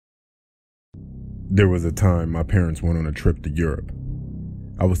There was a time my parents went on a trip to Europe.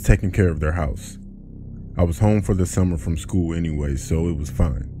 I was taking care of their house. I was home for the summer from school anyway, so it was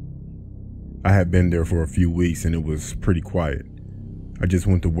fine. I had been there for a few weeks and it was pretty quiet. I just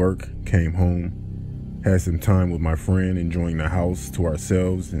went to work, came home, had some time with my friend, enjoying the house to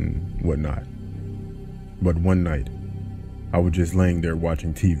ourselves and whatnot. But one night, I was just laying there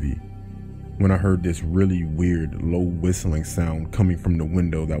watching TV when I heard this really weird, low whistling sound coming from the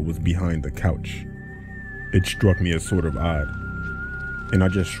window that was behind the couch. It struck me as sort of odd, and I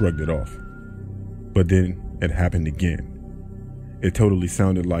just shrugged it off. But then it happened again. It totally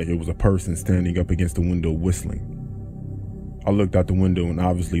sounded like it was a person standing up against the window whistling. I looked out the window and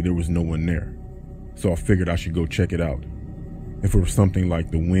obviously there was no one there, so I figured I should go check it out. If it was something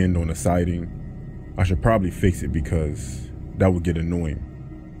like the wind on the siding, I should probably fix it because that would get annoying.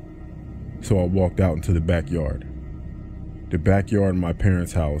 So I walked out into the backyard. The backyard in my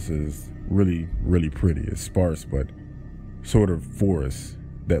parents' house is really pretty. It's sparse, but sort of forest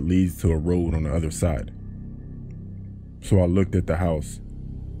that leads to a road on the other side. So I looked at the house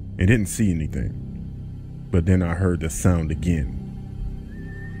and didn't see anything. But then I heard the sound again.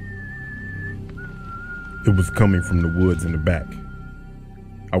 It was coming from the woods in the back.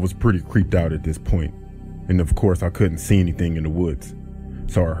 I was pretty creeped out at this point, and of course I couldn't see anything in the woods.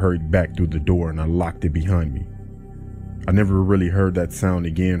 So I hurried back through the door and I locked it behind me. I never really heard that sound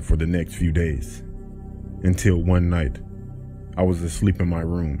again for the next few days. Until one night, I was asleep in my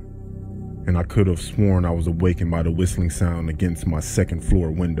room, and I could have sworn I was awakened by the whistling sound against my second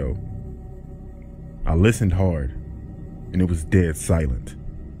floor window. I listened hard, and it was dead silent.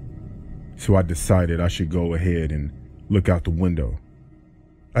 So I decided I should go ahead and look out the window.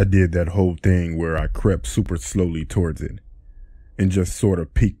 I did that whole thing where I crept super slowly towards it and just sort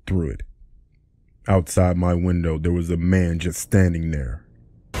of peeked through it. Outside my window, there was a man just standing there.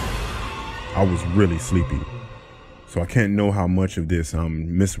 I was really sleepy, so I can't know how much of this I'm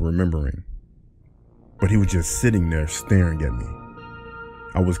misremembering. But he was just sitting there staring at me.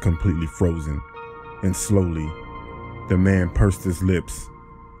 I was completely frozen, and slowly, the man pursed his lips,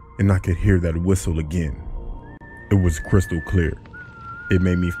 and I could hear that whistle again. It was crystal clear. It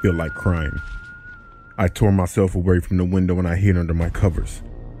made me feel like crying. I tore myself away from the window and I hid under my covers.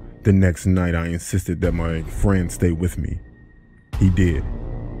 The next night, I insisted that my friend stay with me. He did,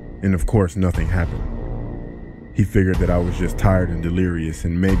 and of course, nothing happened. He figured that I was just tired and delirious,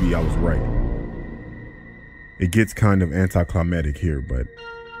 and maybe I was right. It gets kind of anticlimactic here, but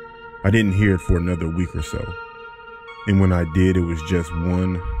I didn't hear it for another week or so. And when I did, it was just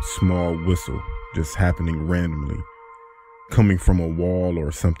one small whistle, just happening randomly, coming from a wall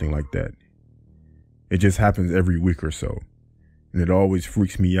or something like that. It just happens every week or so, and it always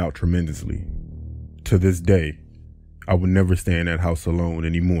freaks me out tremendously. To this day, I would never stay in that house alone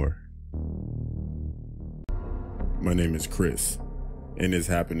anymore. My name is Chris, and this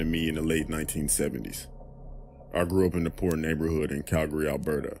happened to me in the late 1970s. I grew up in a poor neighborhood in Calgary,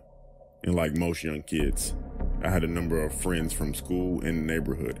 Alberta, and like most young kids, I had a number of friends from school and the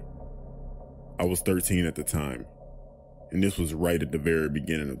neighborhood. I was 13 at the time, and this was right at the very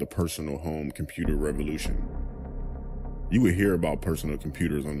beginning of the personal home computer revolution. You would hear about personal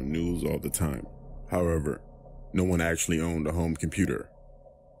computers on the news all the time. However, no one actually owned a home computer,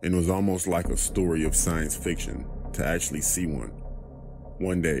 and it was almost like a story of science fiction to actually see one.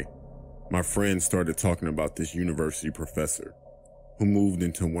 One day, my friends started talking about this university professor who moved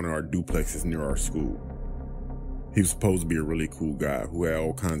into one of our duplexes near our school. He was supposed to be a really cool guy who had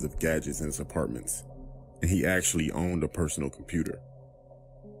all kinds of gadgets in his apartments, and he actually owned a personal computer.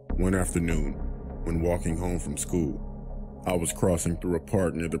 One afternoon, when walking home from school, I was crossing through a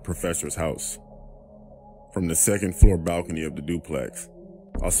park near the professor's house. From the second floor balcony of the duplex,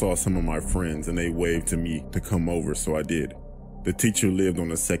 I saw some of my friends and they waved to me to come over, so I did. The teacher lived on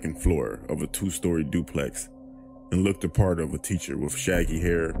the second floor of a 2-story duplex and looked the part of a teacher with shaggy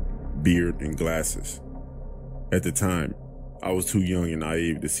hair, beard, and glasses. At the time, I was too young and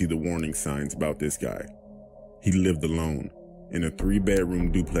naive to see the warning signs about this guy. He lived alone in a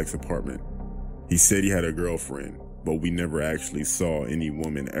 3-bedroom duplex apartment. He said he had a girlfriend, but we never actually saw any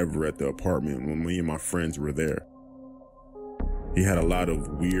woman ever at the apartment when me and my friends were there. He had a lot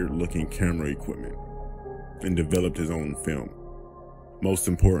of weird-looking camera equipment and developed his own film. Most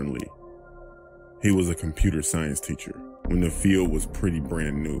importantly, he was a computer science teacher when the field was pretty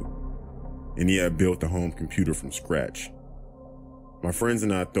brand new, and he had built a home computer from scratch. My friends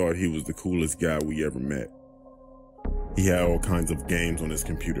and I thought he was the coolest guy we ever met. He had all kinds of games on his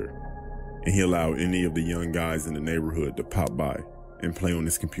computer, and he allowed any of the young guys in the neighborhood to pop by and play on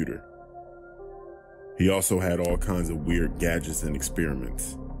his computer. He also had all kinds of weird gadgets and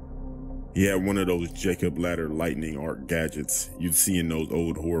experiments. He had one of those Jacob Ladder lightning arc gadgets you'd see in those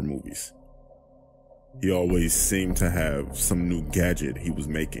old horror movies. He always seemed to have some new gadget he was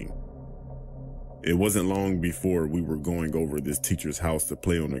making. It wasn't long before we were going over this teacher's house to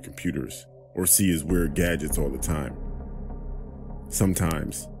play on the computers or see his weird gadgets all the time.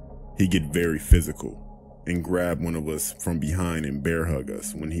 Sometimes he'd get very physical and grab one of us from behind and bear hug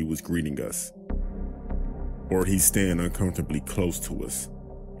us when he was greeting us. Or he'd stand uncomfortably close to us.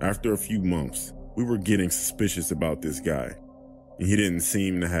 After a few months, we were getting suspicious about this guy, and he didn't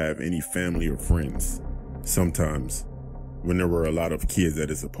seem to have any family or friends. Sometimes, when there were a lot of kids at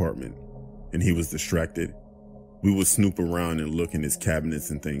his apartment, and he was distracted, we would snoop around and look in his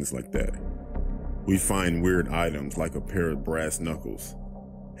cabinets and things like that. We'd find weird items like a pair of brass knuckles,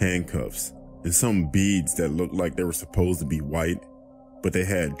 handcuffs, and some beads that looked like they were supposed to be white, but they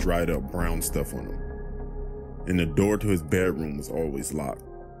had dried up brown stuff on them. And the door to his bedroom was always locked.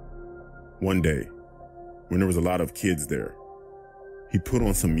 One day, when there was a lot of kids there, he put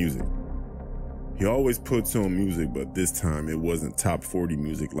on some music. He always puts on music, but this time it wasn't top 40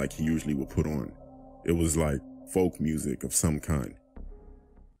 music like he usually would put on. It was like folk music of some kind.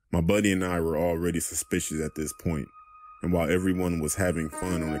 My buddy and I were already suspicious at this point, and while everyone was having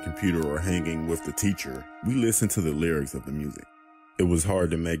fun on the computer or hanging with the teacher, we listened to the lyrics of the music. It was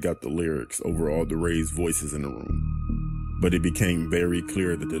hard to make out the lyrics over all the raised voices in the room, but it became very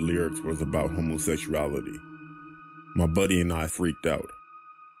clear that the lyrics was about homosexuality. My buddy and I freaked out,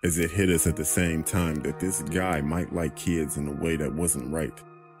 as it hit us at the same time that this guy might like kids in a way that wasn't right.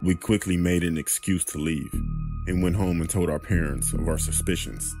 We quickly made an excuse to leave and went home and told our parents of our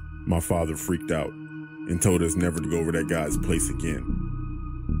suspicions. My father freaked out and told us never to go over that guy's place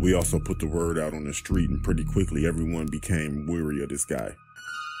again. We also put the word out on the street, and pretty quickly everyone became weary of this guy.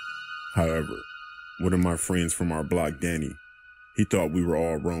 However, one of my friends from our block, Danny, he thought we were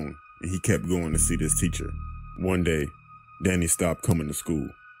all wrong, and he kept going to see this teacher. One day, Danny stopped coming to school,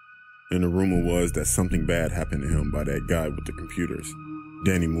 and the rumor was that something bad happened to him by that guy with the computers.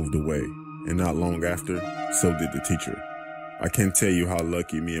 Danny moved away, and not long after, so did the teacher. I can't tell you how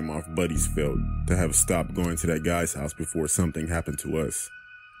lucky me and my buddies felt to have stopped going to that guy's house before something happened to us.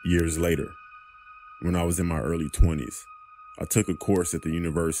 Years later, when I was in my early 20s, I took a course at the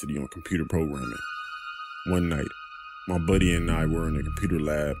university on computer programming. One night, my buddy and I were in a computer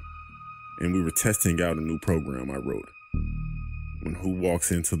lab, and we were testing out a new program I wrote. When who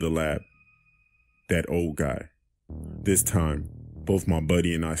walks into the lab? That old guy. This time, both my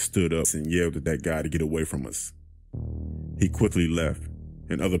buddy and I stood up and yelled at that guy to get away from us. He quickly left,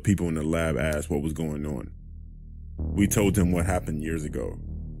 and other people in the lab asked what was going on. We told him what happened years ago.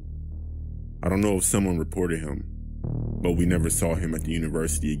 I don't know if someone reported him, but we never saw him at the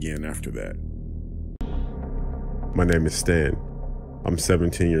university again after that. My name is Stan. I'm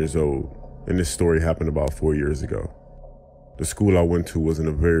 17 years old, and this story happened about 4 years ago. The school I went to was in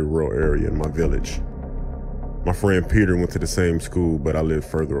a very rural area in my village. My friend Peter went to the same school, but I lived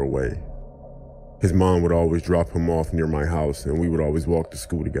further away. His mom would always drop him off near my house, and we would always walk to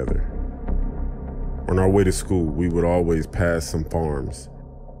school together. On our way to school, we would always pass some farms,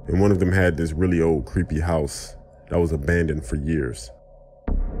 and one of them had this really old, creepy house that was abandoned for years.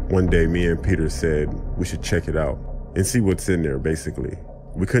 One day, me and Peter said we should check it out and see what's in there, basically.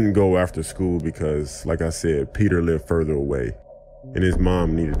 We couldn't go after school because, like I said, Peter lived further away, and his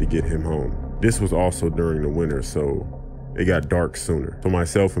mom needed to get him home. This was also during the winter, so it got dark sooner. So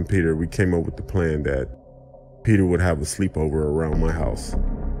myself and Peter, we came up with the plan that Peter would have a sleepover around my house.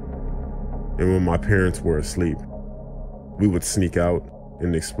 And when my parents were asleep, we would sneak out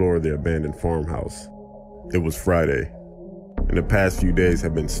and explore the abandoned farmhouse. It was Friday, and the past few days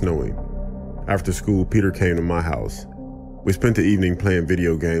had been snowing. After school, Peter came to my house. We spent the evening playing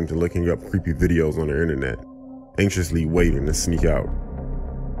video games and looking up creepy videos on the internet, anxiously waiting to sneak out.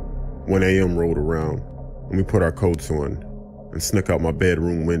 1 a.m. rolled around, and we put our coats on and snuck out my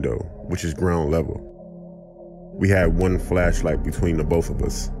bedroom window, which is ground level. We had one flashlight between the both of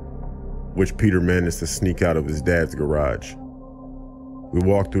us, which Peter managed to sneak out of his dad's garage. We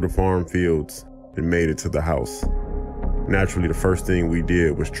walked through the farm fields and made it to the house. Naturally, the first thing we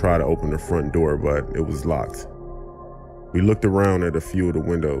did was try to open the front door, but it was locked. We looked around at a few of the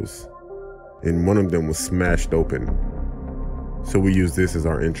windows, and one of them was smashed open. So we used this as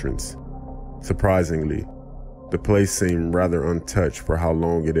our entrance. Surprisingly, the place seemed rather untouched for how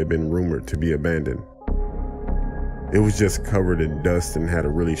long it had been rumored to be abandoned. It was just covered in dust and had a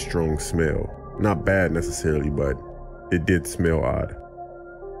really strong smell. Not bad necessarily, but it did smell odd.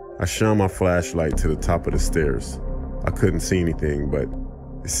 I shined my flashlight to the top of the stairs. I couldn't see anything, but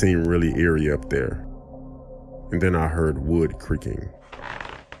it seemed really eerie up there. And then I heard wood creaking.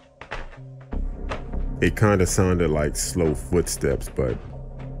 It kinda sounded like slow footsteps, but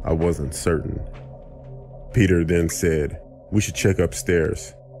I wasn't certain. Peter then said, "We should check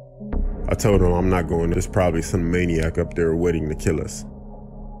upstairs." I told him I'm not going. There's probably some maniac up there waiting to kill us.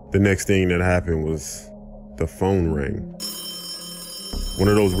 The next thing that happened was the phone rang. One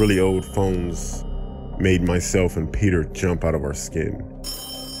of those really old phones made myself and Peter jump out of our skin.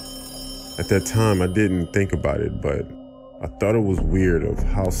 At that time, I didn't think about it, but I thought it was weird of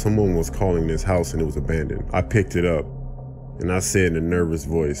how someone was calling this house and it was abandoned. I picked it up and I said in a nervous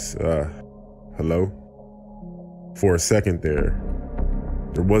voice, hello? For a second there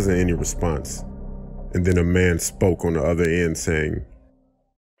wasn't any response. And then a man spoke on the other end saying,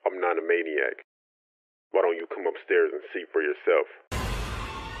 "I'm not a maniac. Why don't you come upstairs and see for yourself?"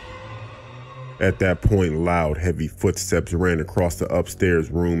 At that point, loud, heavy footsteps ran across the upstairs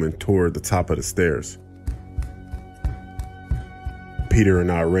room and toward the top of the stairs. Peter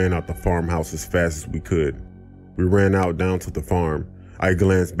and I ran out the farmhouse as fast as we could. We ran out down to the farm. I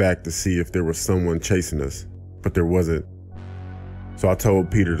glanced back to see if there was someone chasing us, but there wasn't. So I told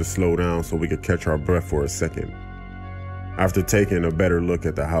Peter to slow down so we could catch our breath for a second. After taking a better look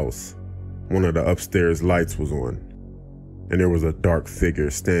at the house, one of the upstairs lights was on, and there was a dark figure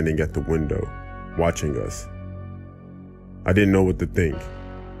standing at the window, watching us. I didn't know what to think,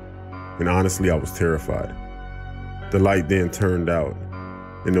 and honestly, I was terrified. The light then turned out,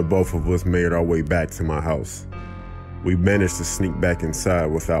 and the both of us made our way back to my house. We managed to sneak back inside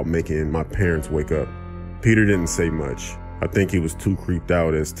without making my parents wake up. Peter didn't say much. I think he was too creeped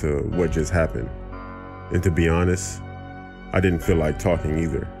out as to what just happened. And to be honest, I didn't feel like talking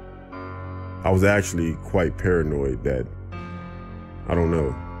either. I was actually quite paranoid that, I don't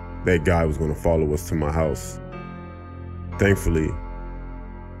know, that guy was going to follow us to my house. Thankfully,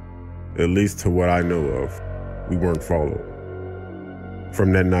 at least to what I know of, we weren't followed.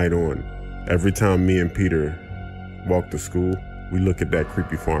 From that night on, every time me and Peter walked to school, we look at that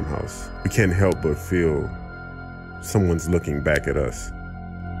creepy farmhouse. We can't help but feel someone's looking back at us.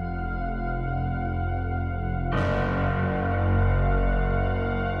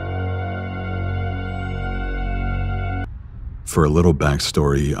 For a little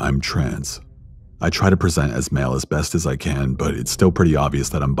backstory, I'm trans. I try to present as male as best as I can, but it's still pretty obvious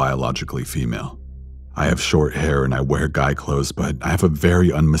that I'm biologically female. I have short hair and I wear guy clothes, but I have a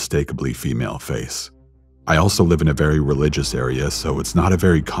very unmistakably female face. I also live in a very religious area, so it's not a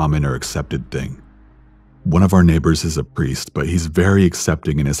very common or accepted thing. One of our neighbors is a priest, but he's very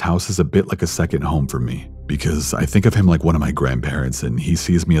accepting and his house is a bit like a second home for me, because I think of him like one of my grandparents and he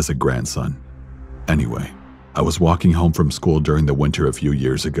sees me as a grandson. Anyway, I was walking home from school during the winter a few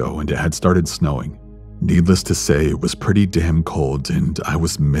years ago and it had started snowing. Needless to say, it was pretty damn cold and I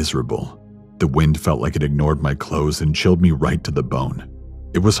was miserable. The wind felt like it ignored my clothes and chilled me right to the bone.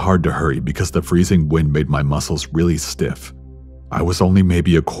 It was hard to hurry because the freezing wind made my muscles really stiff. I was only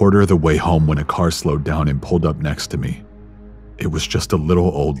maybe a quarter of the way home when a car slowed down and pulled up next to me. It was just a little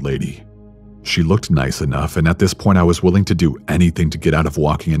old lady. She looked nice enough, and at this point I was willing to do anything to get out of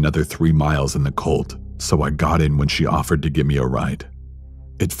walking another 3 miles in the cold, so I got in when she offered to give me a ride.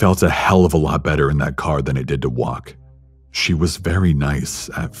 It felt a hell of a lot better in that car than it did to walk. She was very nice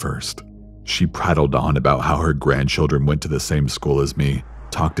at first. She prattled on about how her grandchildren went to the same school as me,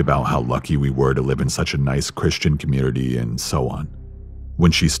 talked about how lucky we were to live in such a nice Christian community, and so on.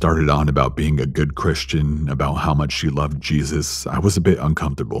 When she started on about being a good Christian, about how much she loved Jesus, I was a bit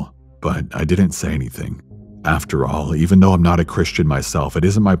uncomfortable, but I didn't say anything. After all, even though I'm not a Christian myself, it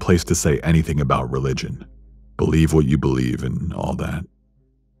isn't my place to say anything about religion. Believe what you believe and all that.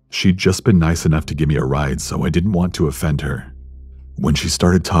 She'd just been nice enough to give me a ride, so I didn't want to offend her. When she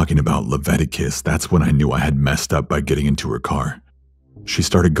started talking about Leviticus, that's when I knew I had messed up by getting into her car. She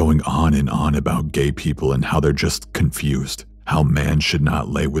started going on and on about gay people and how they're just confused, how man should not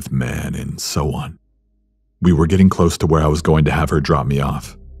lay with man, and so on. We were getting close to where I was going to have her drop me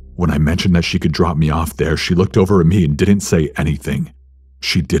off. When I mentioned that she could drop me off there, she looked over at me and didn't say anything.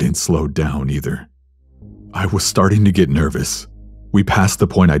 She didn't slow down either. I was starting to get nervous. We passed the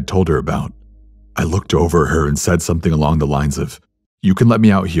point I'd told her about. I looked over at her and said something along the lines of, "You can let me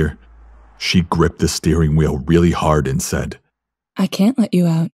out here." She gripped the steering wheel really hard and said, "I can't let you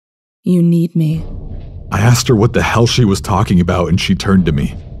out. You need me." I asked her what the hell she was talking about and she turned to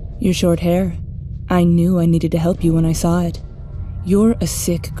me. "Your short hair. I knew I needed to help you when I saw it. You're a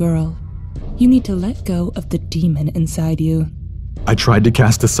sick girl. You need to let go of the demon inside you." I tried to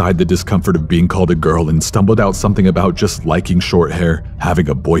cast aside the discomfort of being called a girl and stumbled out something about just liking short hair, having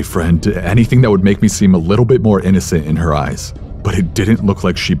a boyfriend, anything that would make me seem a little bit more innocent in her eyes. But it didn't look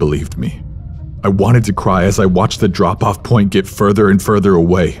like she believed me. I wanted to cry as I watched the drop-off point get further and further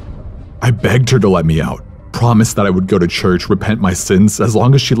away. I begged her to let me out, promised that I would go to church, repent my sins, as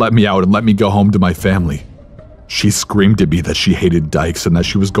long as she let me out and let me go home to my family. She screamed at me that she hated dykes and that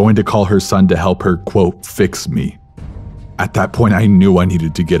she was going to call her son to help her, quote, fix me. At that point, I knew I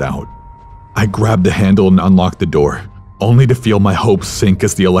needed to get out. I grabbed the handle and unlocked the door, only to feel my hopes sink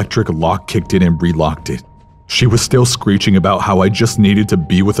as the electric lock kicked in and relocked it. She was still screeching about how I just needed to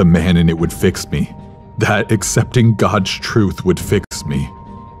be with a man and it would fix me. That accepting God's truth would fix me.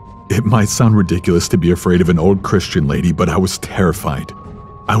 It might sound ridiculous to be afraid of an old Christian lady, but I was terrified.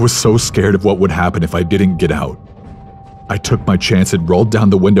 I was so scared of what would happen if I didn't get out. I took my chance and rolled down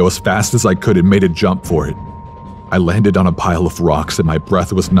the window as fast as I could and made a jump for it. I landed on a pile of rocks and my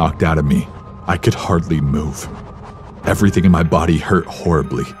breath was knocked out of me. I could hardly move. Everything in my body hurt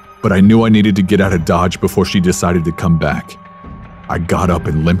horribly, but I knew I needed to get out of Dodge before she decided to come back. I got up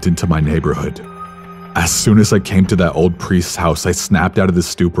and limped into my neighborhood. As soon as I came to that old priest's house, I snapped out of the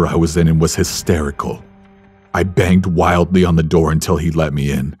stupor I was in and was hysterical. I banged wildly on the door until he let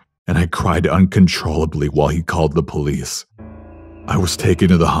me in, and I cried uncontrollably while he called the police. I was taken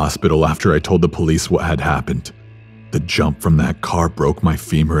to the hospital after I told the police what had happened. The jump from that car broke my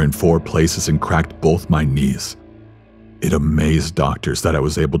femur in 4 places and cracked both my knees. It amazed doctors that I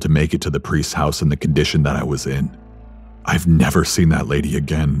was able to make it to the priest's house in the condition that I was in. I've never seen that lady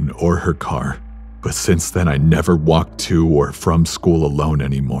again or her car, but since then I never walked to or from school alone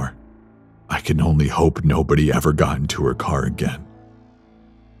anymore. I can only hope nobody ever got into her car again.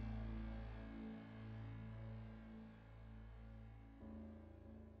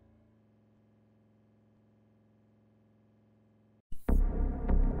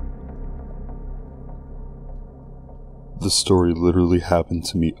 This story literally happened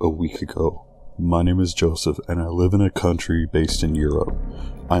to me a week ago. My name is Joseph and I live in a country based in Europe.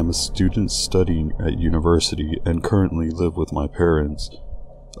 I am a student studying at university and currently live with my parents.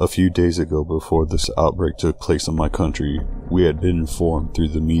 A few days ago, before this outbreak took place in my country, we had been informed through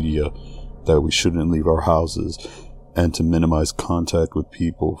the media that we shouldn't leave our houses and to minimize contact with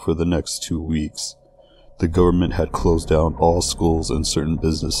people for the next 2 weeks. The government had closed down all schools and certain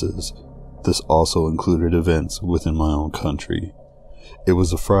businesses. This also included events within my own country. It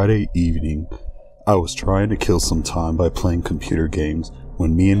was a Friday evening. I was trying to kill some time by playing computer games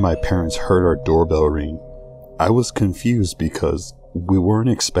when me and my parents heard our doorbell ring. I was confused because we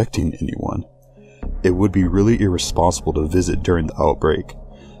weren't expecting anyone. It would be really irresponsible to visit during the outbreak.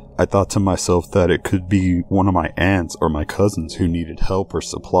 I thought to myself that it could be one of my aunts or my cousins who needed help or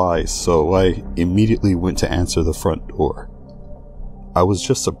supplies, so I immediately went to answer the front door. I was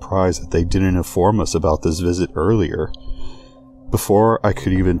just surprised that they didn't inform us about this visit earlier. Before I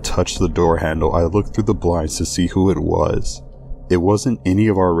could even touch the door handle, I looked through the blinds to see who it was. It wasn't any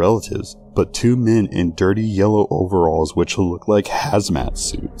of our relatives, but 2 men in dirty yellow overalls which looked like hazmat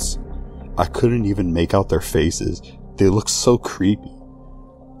suits. I couldn't even make out their faces. They looked so creepy.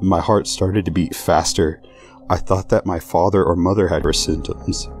 My heart started to beat faster. I thought that my father or mother had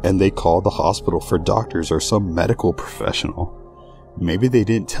symptoms, and they called the hospital for doctors or some medical professional. Maybe they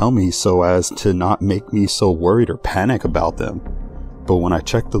didn't tell me so as to not make me so worried or panic about them. But when I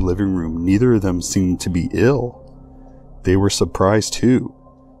checked the living room, neither of them seemed to be ill. They were surprised too.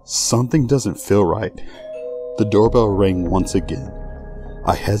 Something doesn't feel right. The doorbell rang once again.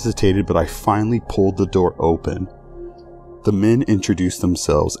 I hesitated, but I finally pulled the door open. The men introduced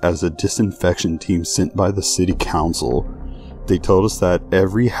themselves as a disinfection team sent by the city council. They told us that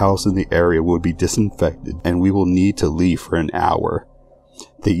every house in the area would be disinfected and we will need to leave for an hour.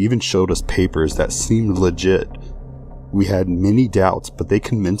 They even showed us papers that seemed legit. We had many doubts, but they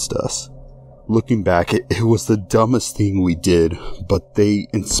convinced us. Looking back, it was the dumbest thing we did, but they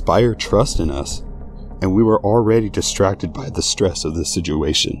inspired trust in us, and we were already distracted by the stress of the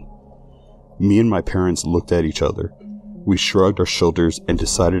situation. Me and my parents looked at each other. We shrugged our shoulders and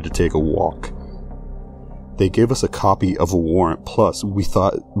decided to take a walk. They gave us a copy of a warrant, plus we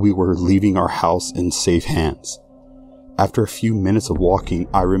thought we were leaving our house in safe hands. After a few minutes of walking,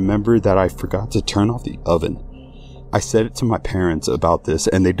 I remembered that I forgot to turn off the oven. I said it to my parents about this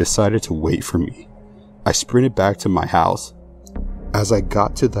and they decided to wait for me. I sprinted back to my house. As I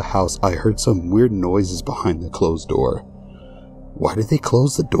got to the house, I heard some weird noises behind the closed door. Why did they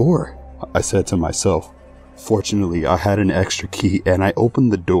close the door? I said to myself. Fortunately, I had an extra key and I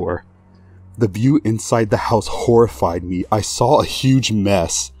opened the door. The view inside the house horrified me. I saw a huge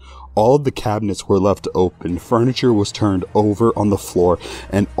mess. All of the cabinets were left open, furniture was turned over on the floor,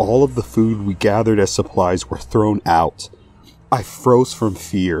 and all of the food we gathered as supplies were thrown out. I froze from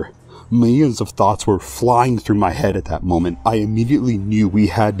fear. Millions of thoughts were flying through my head at that moment. I immediately knew we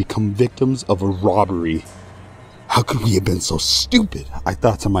had become victims of a robbery. How could we have been so stupid? I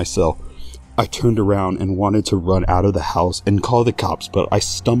thought to myself. I turned around and wanted to run out of the house and call the cops, but I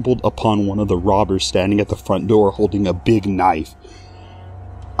stumbled upon one of the robbers standing at the front door holding a big knife.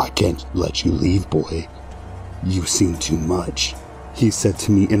 "I can't let you leave, boy. You've seen too much," he said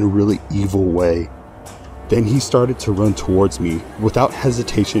to me in a really evil way. Then he started to run towards me. Without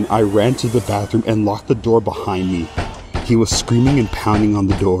hesitation, I ran to the bathroom and locked the door behind me. He was screaming and pounding on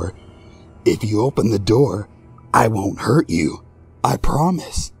the door. "If you open the door, I won't hurt you. I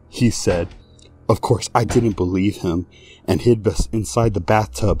promise," he said. Of course, I didn't believe him and hid inside the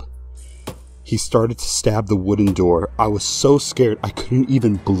bathtub. He started to stab the wooden door. I was so scared I couldn't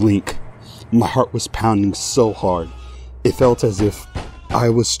even blink. My heart was pounding so hard. It felt as if I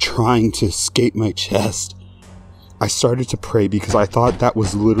was trying to escape my chest. I started to pray because I thought that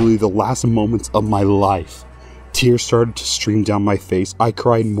was literally the last moments of my life. Tears started to stream down my face. I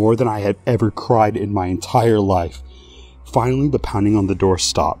cried more than I had ever cried in my entire life. Finally, the pounding on the door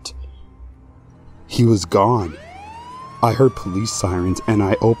stopped. He was gone. I heard police sirens and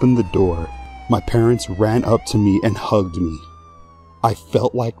I opened the door. My parents ran up to me and hugged me. I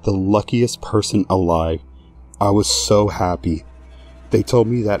felt like the luckiest person alive. I was so happy. They told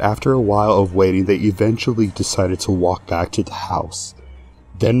me that after a while of waiting, they eventually decided to walk back to the house.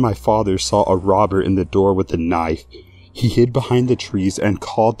 Then my father saw a robber in the door with a knife. He hid behind the trees and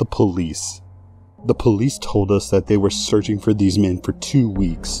called the police. The police told us that they were searching for these men for 2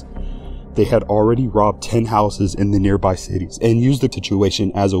 weeks. They had already robbed 10 houses in the nearby cities and used the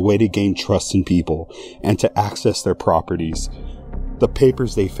situation as a way to gain trust in people and to access their properties. The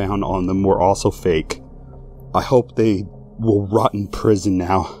papers they found on them were also fake. I hope they will rot in prison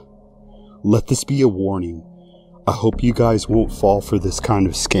now. Let this be a warning. I hope you guys won't fall for this kind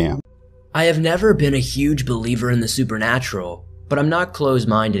of scam. I have never been a huge believer in the supernatural, but I'm not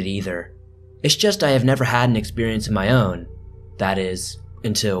closed-minded either. It's just I have never had an experience of my own. That is,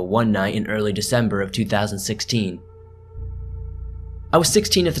 until one night in early December of 2016. I was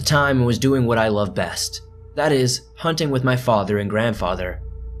 16 at the time and was doing what I love best. That is, hunting with my father and grandfather.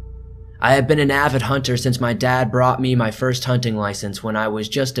 I had been an avid hunter since my dad brought me my first hunting license when I was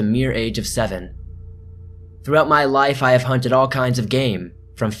just a mere age of 7. Throughout my life I have hunted all kinds of game,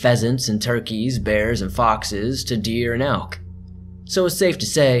 from pheasants and turkeys, bears and foxes, to deer and elk. So it's safe to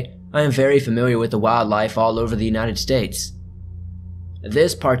say, I am very familiar with the wildlife all over the United States.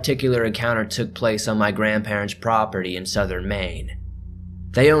 This particular encounter took place on my grandparents' property in southern Maine.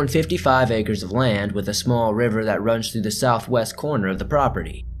 They own 55 acres of land with a small river that runs through the southwest corner of the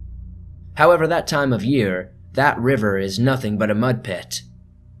property. However, that time of year, that river is nothing but a mud pit.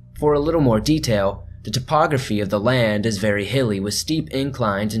 For a little more detail, the topography of the land is very hilly with steep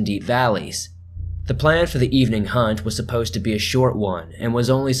inclines and deep valleys. The plan for the evening hunt was supposed to be a short one and was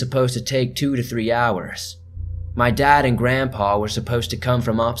only supposed to take 2 to 3 hours. My dad and grandpa were supposed to come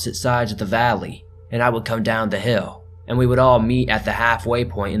from opposite sides of the valley, and I would come down the hill, and we would all meet at the halfway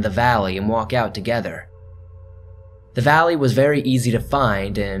point in the valley and walk out together. The valley was very easy to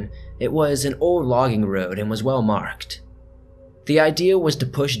find, and it was an old logging road and was well marked. The idea was to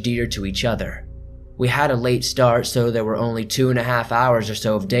push deer to each other. We had a late start, so there were only 2.5 hours or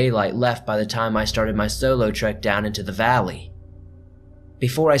so of daylight left by the time I started my solo trek down into the valley.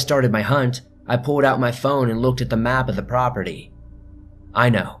 Before I started my hunt, I pulled out my phone and looked at the map of the property. I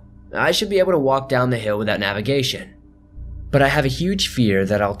know, I should be able to walk down the hill without navigation, but I have a huge fear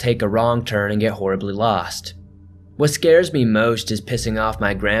that I'll take a wrong turn and get horribly lost. What scares me most is pissing off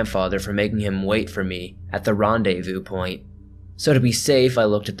my grandfather for making him wait for me at the rendezvous point. So to be safe, I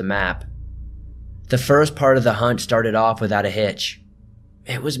looked at the map. The first part of the hunt started off without a hitch.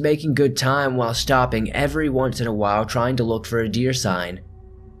 It was making good time while stopping every once in a while trying to look for a deer sign.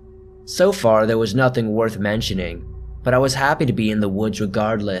 So far, there was nothing worth mentioning, but I was happy to be in the woods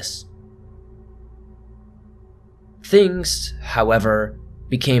regardless. Things, however,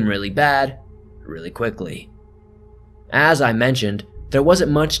 became really bad really quickly. As I mentioned, there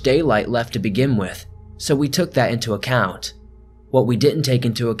wasn't much daylight left to begin with, so we took that into account. What we didn't take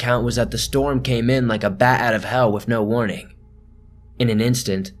into account was that the storm came in like a bat out of hell with no warning. In an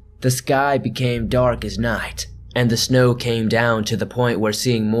instant, the sky became dark as night, and the snow came down to the point where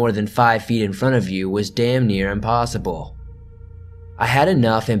seeing more than 5 feet in front of you was damn near impossible. I had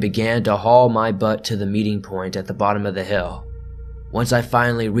enough and began to haul my butt to the meeting point at the bottom of the hill. Once I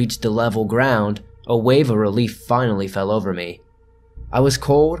finally reached the level ground, a wave of relief finally fell over me. I was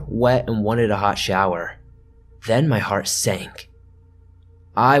cold, wet, and wanted a hot shower. Then my heart sank.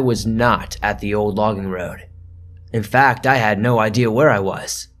 I was not at the old logging road. In fact, I had no idea where I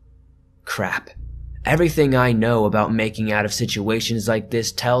was. Crap. Everything I know about making out of situations like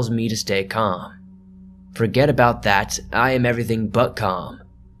this tells me to stay calm. Forget about that, I am everything but calm.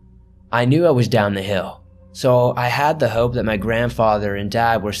 I knew I was down the hill, so I had the hope that my grandfather and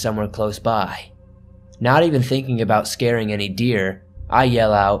dad were somewhere close by. Not even thinking about scaring any deer, I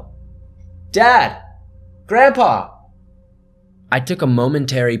yell out, "Dad! Grandpa!" I took a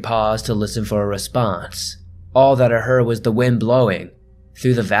momentary pause to listen for a response. All that I heard was the wind blowing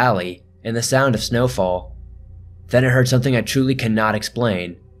through the valley and the sound of snowfall. Then I heard something I truly cannot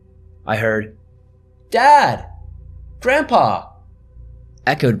explain. I heard, "Dad! Grandpa!"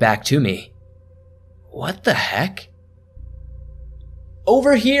 echoed back to me. What the heck?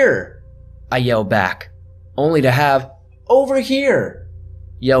 "Over here!" I yelled back, only to have "Over here!"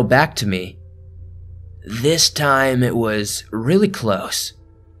 yelled back to me. This time it was really close.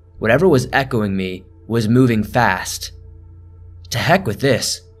 Whatever was echoing me was moving fast. To heck with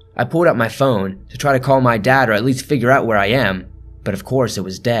this, I pulled out my phone to try to call my dad or at least figure out where I am, but of course it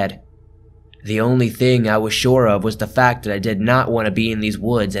was dead. The only thing I was sure of was the fact that I did not want to be in these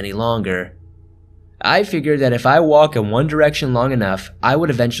woods any longer. I figured that if I walk in one direction long enough, I would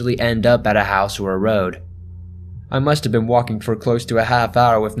eventually end up at a house or a road. I must have been walking for close to a half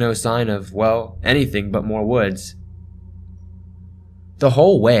hour with no sign of, well, anything but more woods. The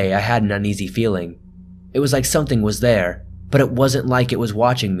whole way I had an uneasy feeling. It was like something was there, but it wasn't like it was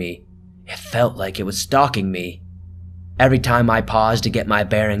watching me. It felt like it was stalking me. Every time I paused to get my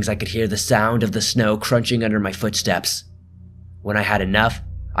bearings, I could hear the sound of the snow crunching under my footsteps. When I had enough,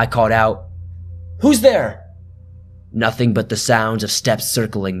 I called out, "Who's there?" Nothing but the sounds of steps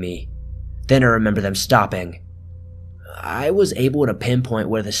circling me. Then I remember them stopping. I was able to pinpoint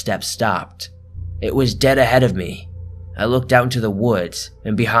where the steps stopped. It was dead ahead of me. I looked out into the woods,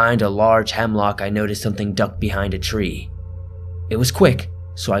 and behind a large hemlock I noticed something ducked behind a tree. It was quick,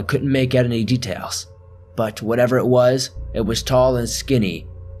 so I couldn't make out any details. But whatever it was tall and skinny,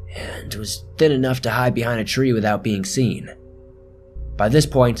 and was thin enough to hide behind a tree without being seen. By this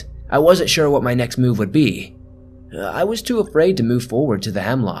point, I wasn't sure what my next move would be. I was too afraid to move forward to the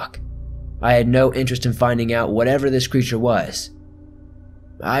hemlock. I had no interest in finding out whatever this creature was.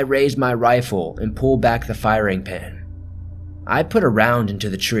 I raised my rifle and pulled back the firing pin. I put a round into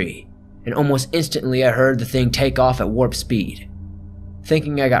the tree, and almost instantly I heard the thing take off at warp speed.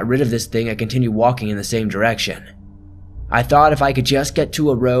 Thinking I got rid of this thing, I continued walking in the same direction. I thought if I could just get to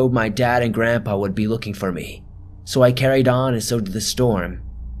a road, my dad and grandpa would be looking for me. So I carried on, and so did the storm.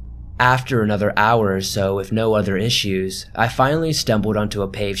 After another hour or so, with no other issues, I finally stumbled onto a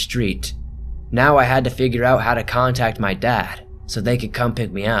paved street. Now I had to figure out how to contact my dad, so they could come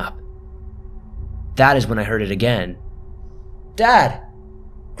pick me up. That is when I heard it again. "Dad!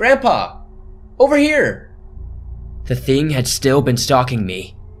 Grandpa! Over here!" The thing had still been stalking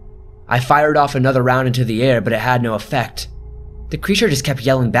me. I fired off another round into the air, but it had no effect. The creature just kept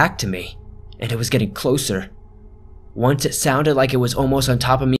yelling back to me, and it was getting closer. Once it sounded like it was almost on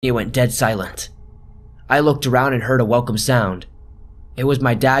top of me, it went dead silent. I looked around and heard a welcome sound. It was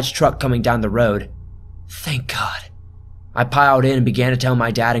my dad's truck coming down the road. Thank God. I piled in and began to tell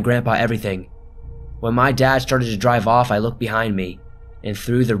my dad and grandpa everything. When my dad started to drive off, I looked behind me, and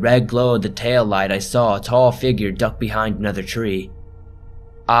through the red glow of the tail light I saw a tall figure duck behind another tree.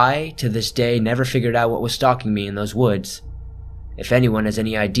 I, to this day, never figured out what was stalking me in those woods. If anyone has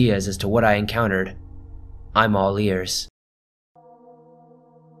any ideas as to what I encountered, I'm all ears.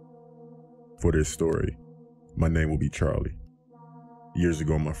 For this story, my name will be Charlie. Years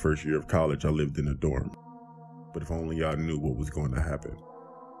ago, in my first year of college, I lived in a dorm. But if only I knew what was going to happen.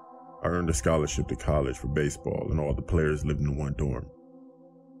 I earned a scholarship to college for baseball, and all the players lived in one dorm.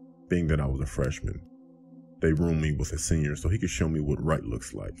 Being that I was a freshman, they roomed me with a senior so he could show me what right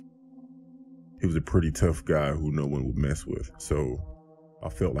looks like. He was a pretty tough guy who no one would mess with, so I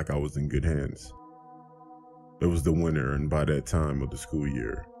felt like I was in good hands. It was the winter, and by that time of the school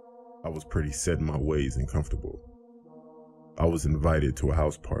year, I was pretty set in my ways and comfortable. I was invited to a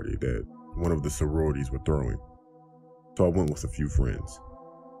house party that one of the sororities were throwing, so I went with a few friends.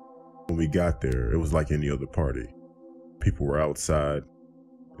 When we got there, it was like any other party. People were outside,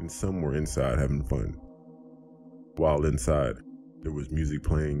 and some were inside having fun. While inside, there was music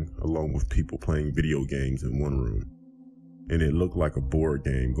playing, along with people playing video games in one room, and it looked like a board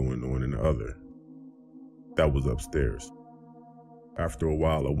game going on in the other. That was upstairs. After a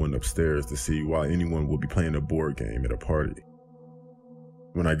while, I went upstairs to see why anyone would be playing a board game at a party.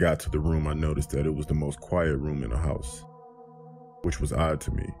 When I got to the room, I noticed that it was the most quiet room in the house, which was odd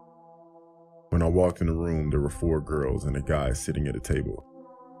to me. When I walked in the room, there were 4 girls and a guy sitting at a table.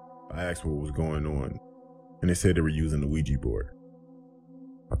 I asked what was going on, and they said they were using the Ouija board.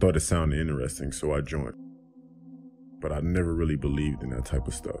 I thought it sounded interesting, so I joined. But I never really believed in that type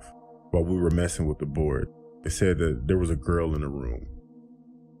of stuff. While we were messing with the board, they said that there was a girl in the room.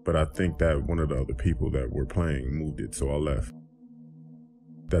 but I think that one of the other people that were playing moved it, so I left.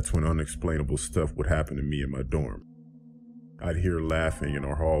 That's when unexplainable stuff would happen to me in my dorm. I'd hear laughing in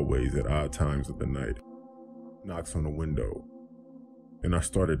our hallways at odd times of the night, knocks on the window, and I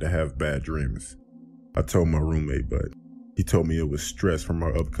started to have bad dreams. I told my roommate, but he told me it was stress from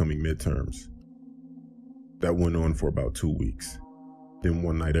our upcoming midterms. That went on for about 2 weeks. Then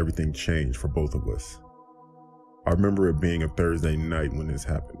one night everything changed for both of us. I remember it being a Thursday night when this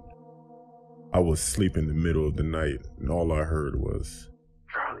happened. I was asleep in the middle of the night and all I heard was,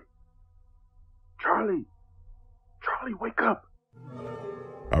 Charlie! Charlie! Charlie, wake up!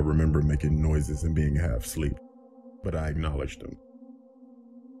 I remember making noises and being half asleep, but I acknowledged him.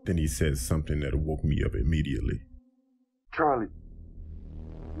 Then he said something that woke me up immediately. Charlie,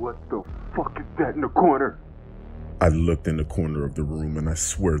 what the fuck is that in the corner? I looked in the corner of the room and I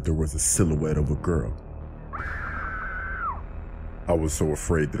swear there was a silhouette of a girl. I was so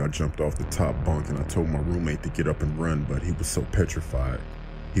afraid that I jumped off the top bunk and I told my roommate to get up and run, but he was so petrified.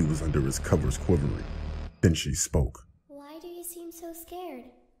 He was under his covers quivering. Then she spoke. Why do you seem so scared?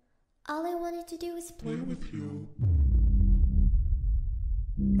 All I wanted to do was play with you.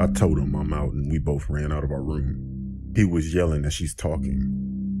 I told him I'm out and we both ran out of our room. He was yelling as she's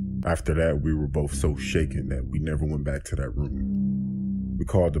talking. After that, we were both so shaken that we never went back to that room. We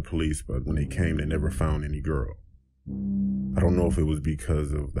called the police, but when they came, they never found any girl. I don't know if it was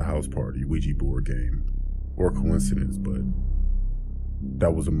because of the house party, Ouija board game, or coincidence, but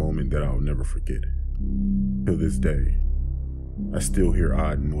that was a moment that I'll never forget. To this day, I still hear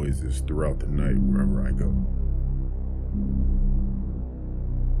odd noises throughout the night wherever I go.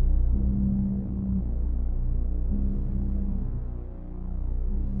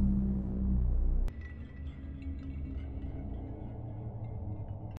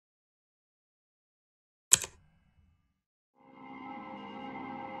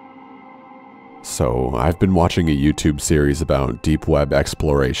 So, I've been watching a YouTube series about deep web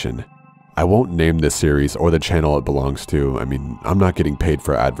exploration. I won't name this series or the channel it belongs to. I mean, I'm not getting paid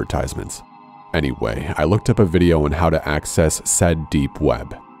for advertisements. Anyway, I looked up a video on how to access said deep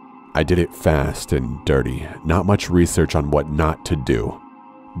web. I did it fast and dirty, not much research on what not to do.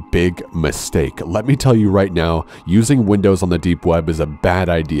 Big mistake. Let me tell you right now, using Windows on the deep web is a bad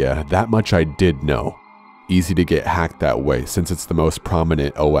idea. That much I did know. Easy to get hacked that way since it's the most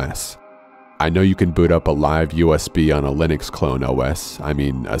prominent OS. I know you can boot up a live USB on a Linux clone OS. I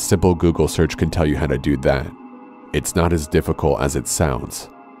mean, a simple Google search can tell you how to do that. It's not as difficult as it sounds.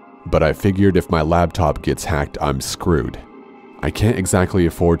 But I figured if my laptop gets hacked, I'm screwed. I can't exactly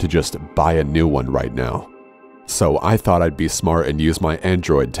afford to just buy a new one right now. So I thought I'd be smart and use my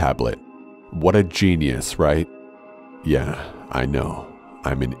Android tablet. What a genius, right? Yeah, I know.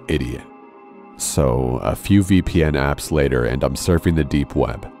 I'm an idiot. So a few VPN apps later and I'm surfing the deep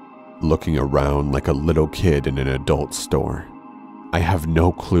web, looking around like a little kid in an adult store. I have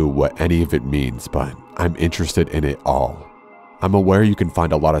no clue what any of it means, but I'm interested in it all. I'm aware you can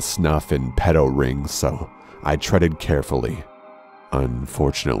find a lot of snuff and pedo rings, so I treaded carefully.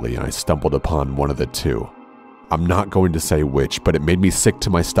 Unfortunately, I stumbled upon one of the two. I'm not going to say which, but it made me sick to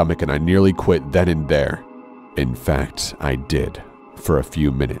my stomach and I nearly quit then and there. In fact, I did, for a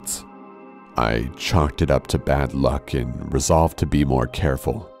few minutes. I chalked it up to bad luck and resolved to be more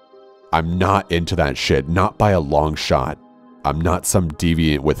careful. I'm not into that shit, not by a long shot. I'm not some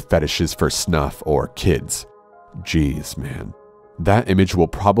deviant with fetishes for snuff or kids. Jeez, man. That image will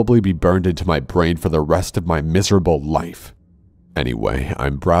probably be burned into my brain for the rest of my miserable life. Anyway,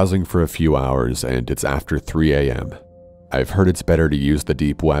 I'm browsing for a few hours and it's after 3 a.m. I've heard it's better to use the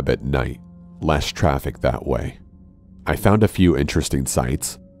deep web at night. Less traffic that way. I found a few interesting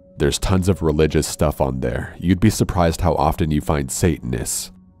sites. There's tons of religious stuff on there. You'd be surprised how often you find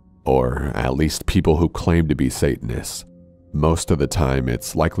Satanists. Or at least people who claim to be Satanists. Most of the time,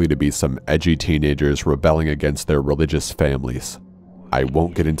 it's likely to be some edgy teenagers rebelling against their religious families. I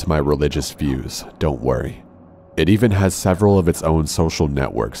won't get into my religious views, don't worry. It even has several of its own social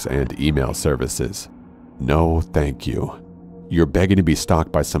networks and email services. No, thank you. You're begging to be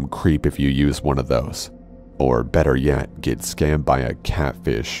stalked by some creep if you use one of those. Or better yet, get scammed by a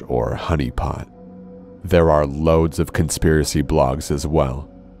catfish or honeypot. There are loads of conspiracy blogs as well.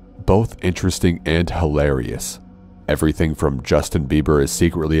 Both interesting and hilarious. Everything from Justin Bieber is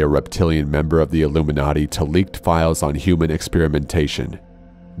secretly a reptilian member of the Illuminati to leaked files on human experimentation.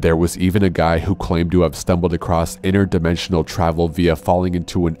 There was even a guy who claimed to have stumbled across interdimensional travel via falling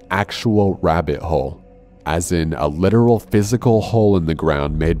into an actual rabbit hole. As in a literal physical hole in the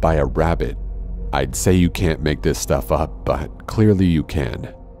ground made by a rabbit. I'd say you can't make this stuff up, but clearly you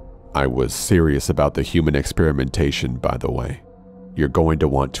can. I was serious about the human experimentation, by the way. You're going to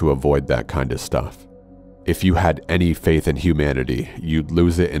want to avoid that kind of stuff. If you had any faith in humanity, you'd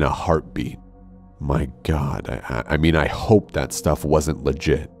lose it in a heartbeat. My God, I mean, I hope that stuff wasn't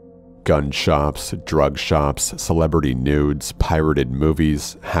legit. Gun shops, drug shops, celebrity nudes, pirated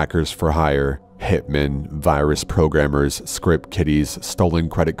movies, hackers for hire, hitmen, virus programmers, script kiddies, stolen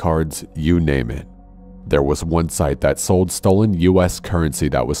credit cards, you name it. There was one site that sold stolen US currency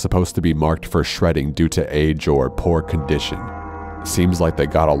that was supposed to be marked for shredding due to age or poor condition. Seems like they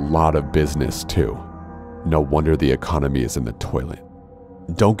got a lot of business too. No wonder the economy is in the toilet.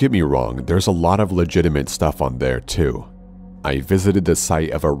 Don't get me wrong, there's a lot of legitimate stuff on there too. I visited the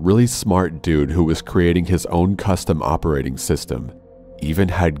site of a really smart dude who was creating his own custom operating system, even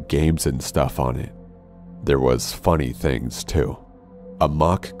had games and stuff on it. There was funny things too. A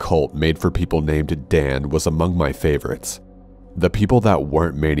mock cult made for people named Dan was among my favorites. The people that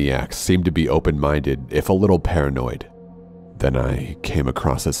weren't maniacs seemed to be open-minded, if a little paranoid. Then I came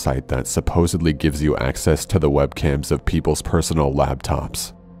across a site that supposedly gives you access to the webcams of people's personal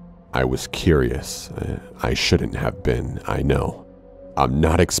laptops. I was curious. I shouldn't have been, I know. I'm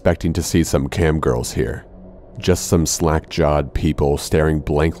not expecting to see some cam girls here. Just some slack-jawed people staring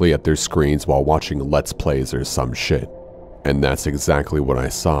blankly at their screens while watching Let's Plays or some shit. And that's exactly what I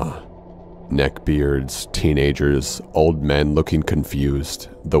saw. Neckbeards, teenagers, old men looking confused,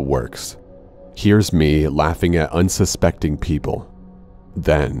 the works. Here's me laughing at unsuspecting people.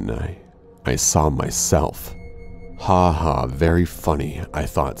 Then I saw myself. Ha ha, very funny, I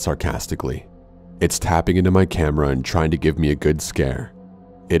thought sarcastically. It's tapping into my camera and trying to give me a good scare.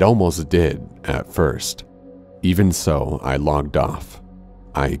 It almost did, at first. Even so, I logged off.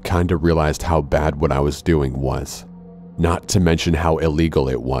 I kinda realized how bad what I was doing was. Not to mention how illegal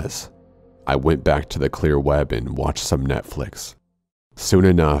it was. I went back to the clear web and watched some Netflix. Soon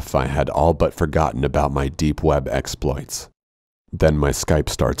enough, I had all but forgotten about my deep web exploits. Then my Skype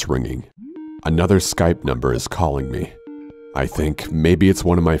starts ringing. Another Skype number is calling me. I think maybe it's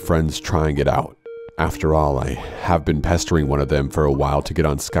one of my friends trying it out. After all, I have been pestering one of them for a while to get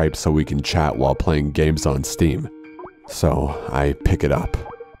on Skype so we can chat while playing games on Steam. So I pick it up.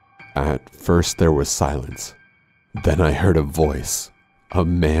 At first there was silence. Then I heard a voice. A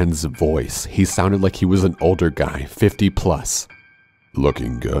man's voice. He sounded like he was an older guy, 50 plus.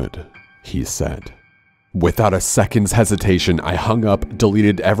 "Looking good," he said. Without a second's hesitation, I hung up,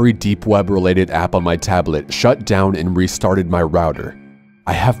 deleted every deep web related app on my tablet, shut down and restarted my router.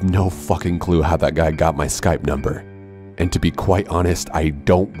 I have no fucking clue how that guy got my Skype number. And to be quite honest, I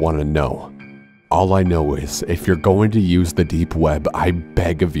don't want to know. All I know is, if you're going to use the deep web, I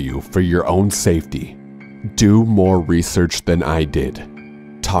beg of you, for your own safety, do more research than I did.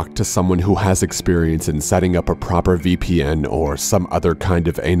 Talk to someone who has experience in setting up a proper VPN or some other kind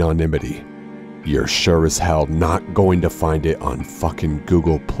of anonymity. You're sure as hell not going to find it on fucking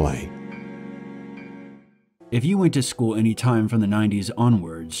Google Play. If you went to school any time from the 90s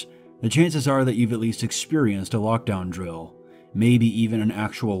onwards, the chances are that you've at least experienced a lockdown drill, maybe even an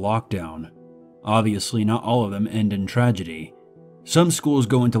actual lockdown. Obviously, not all of them end in tragedy. Some schools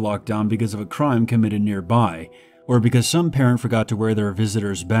go into lockdown because of a crime committed nearby, or because some parent forgot to wear their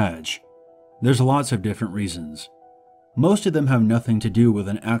visitor's badge. There's lots of different reasons. Most of them have nothing to do with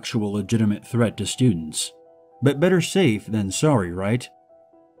an actual legitimate threat to students. But better safe than sorry, right?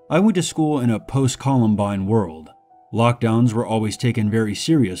 I went to school in a post-Columbine world. Lockdowns were always taken very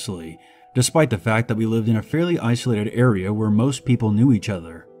seriously, despite the fact that we lived in a fairly isolated area where most people knew each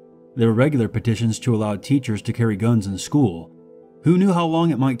other. There were regular petitions to allow teachers to carry guns in school. Who knew how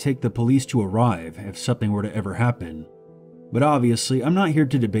long it might take the police to arrive if something were to ever happen? But obviously, I'm not here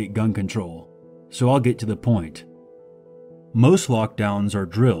to debate gun control, so I'll get to the point. Most lockdowns are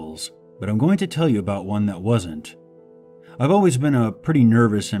drills, but I'm going to tell you about one that wasn't. I've always been a pretty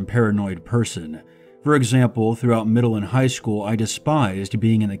nervous and paranoid person. For example, throughout middle and high school, I despised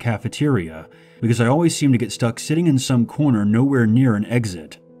being in the cafeteria because I always seemed to get stuck sitting in some corner nowhere near an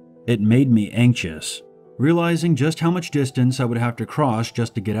exit. It made me anxious, realizing just how much distance I would have to cross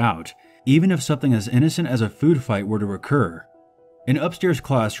just to get out, even if something as innocent as a food fight were to occur. In upstairs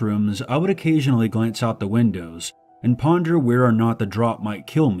classrooms, I would occasionally glance out the windows and ponder where or not the drop might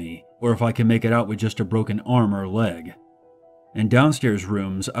kill me, or if I can make it out with just a broken arm or leg. In downstairs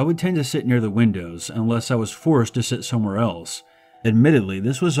rooms, I would tend to sit near the windows unless I was forced to sit somewhere else. Admittedly,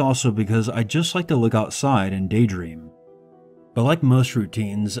 this was also because I just like to look outside and daydream. But like most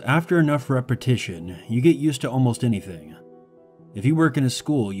routines, after enough repetition, you get used to almost anything. If you work in a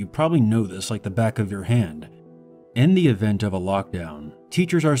school, you probably know this like the back of your hand. In the event of a lockdown,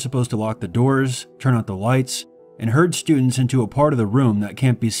 teachers are supposed to lock the doors, turn out the lights, and herd students into a part of the room that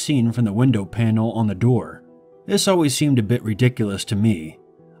can't be seen from the window panel on the door. This always seemed a bit ridiculous to me.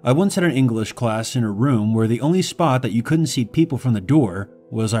 I once had an English class in a room where the only spot that you couldn't see people from the door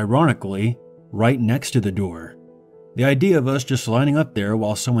was, ironically, right next to the door. The idea of us just lining up there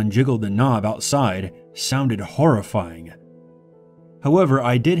while someone jiggled the knob outside sounded horrifying. However,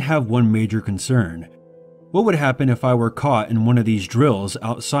 I did have one major concern. What would happen if I were caught in one of these drills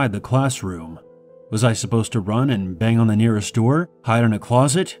outside the classroom? Was I supposed to run and bang on the nearest door, hide in a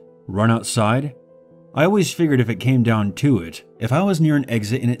closet, run outside? I always figured if it came down to it, if I was near an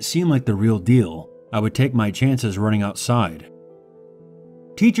exit and it seemed like the real deal, I would take my chances running outside.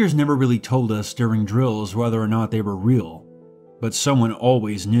 Teachers never really told us during drills whether or not they were real, but someone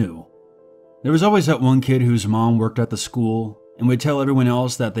always knew. There was always that one kid whose mom worked at the school and would tell everyone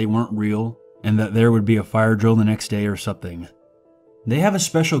else that they weren't real and that there would be a fire drill the next day or something. They have a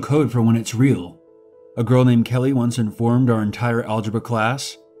special code for when it's real. A girl named Kelly once informed our entire algebra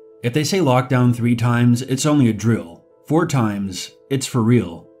class, if they say lockdown 3 times, it's only a drill. 4 times, it's for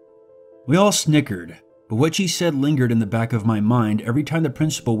real. We all snickered, but what she said lingered in the back of my mind every time the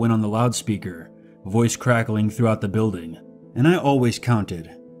principal went on the loudspeaker, voice crackling throughout the building, and I always counted,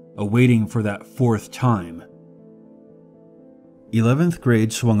 awaiting for that 4th time. 11th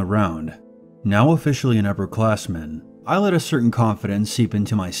grade swung around. Now officially an upperclassman, I let a certain confidence seep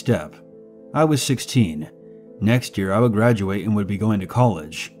into my step. I was 16. Next year I would graduate and would be going to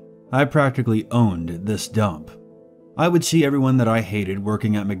college. I practically owned this dump. I would see everyone that I hated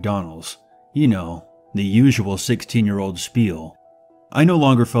working at McDonald's. You know, the usual 16-year-old spiel. I no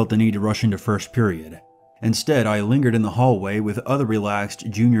longer felt the need to rush into first period. Instead, I lingered in the hallway with other relaxed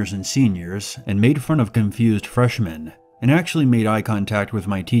juniors and seniors and made fun of confused freshmen, and actually made eye contact with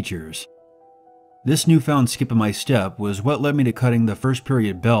my teachers. This newfound skip in my step was what led me to cutting the first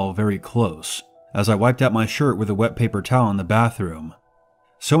period bell very close, as I wiped out my shirt with a wet paper towel in the bathroom.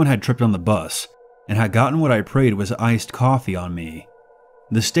 Someone had tripped on the bus, and had gotten what I prayed was iced coffee on me.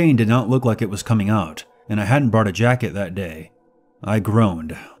 The stain did not look like it was coming out, and I hadn't brought a jacket that day. I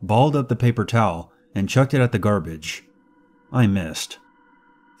groaned, balled up the paper towel, and chucked it at the garbage. I missed.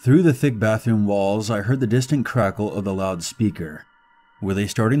 Through the thick bathroom walls, I heard the distant crackle of the loudspeaker. Were they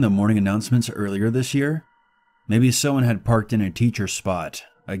starting the morning announcements earlier this year? Maybe someone had parked in a teacher spot,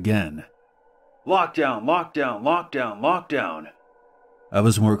 again. Lockdown, lockdown, lockdown, lockdown. I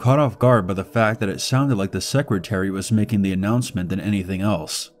was more caught off guard by the fact that it sounded like the secretary was making the announcement than anything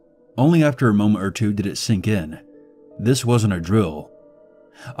else. Only after a moment or two did it sink in. This wasn't a drill.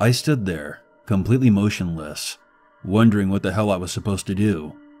 I stood there, completely motionless, wondering what the hell I was supposed to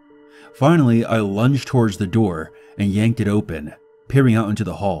do. Finally, I lunged towards the door and yanked it open, peering out into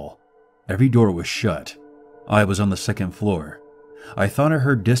the hall. Every door was shut. I was on the 2nd floor. I thought I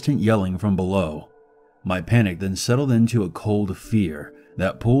heard distant yelling from below. My panic then settled into a cold fear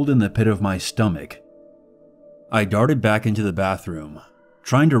that pulled in the pit of my stomach. I darted back into the bathroom,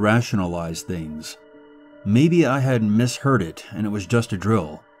 trying to rationalize things. Maybe I had misheard it and it was just a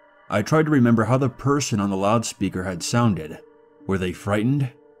drill. I tried to remember how the person on the loudspeaker had sounded. Were they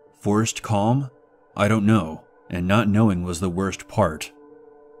frightened? Forced calm? I don't know, and not knowing was the worst part.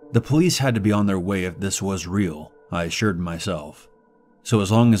 The police had to be on their way if this was real, I assured myself. So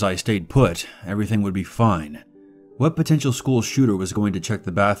as long as I stayed put, everything would be fine. What potential school shooter was going to check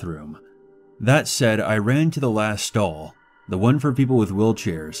the bathroom? That said, I ran to the last stall, the one for people with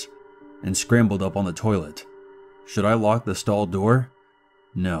wheelchairs, and scrambled up on the toilet. Should I lock the stall door?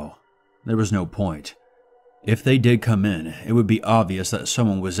 No, there was no point. If they did come in, it would be obvious that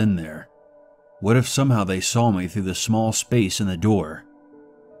someone was in there. What if somehow they saw me through the small space in the door?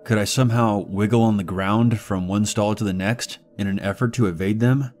 Could I somehow wiggle on the ground from one stall to the next in an effort to evade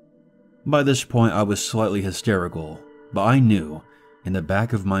them? By this point I was slightly hysterical, but I knew, in the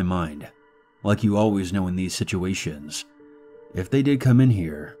back of my mind, like you always know in these situations, if they did come in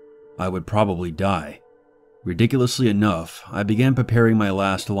here, I would probably die. Ridiculously enough, I began preparing my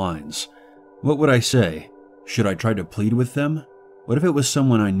last lines. What would I say? Should I try to plead with them? What if it was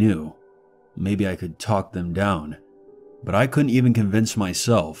someone I knew? Maybe I could talk them down. But I couldn't even convince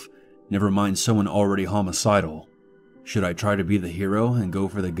myself, never mind someone already homicidal. Should I try to be the hero and go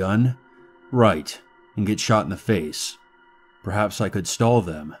for the gun? Right, and get shot in the face. Perhaps I could stall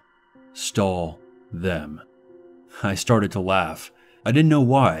them. Stall them. I started to laugh. I didn't know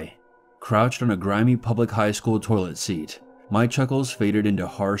why. Crouched on a grimy public high school toilet seat, my chuckles faded into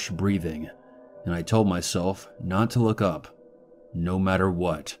harsh breathing, and I told myself not to look up, no matter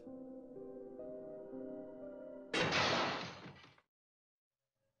what.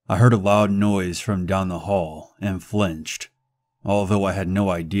 I heard a loud noise from down the hall and flinched, although I had no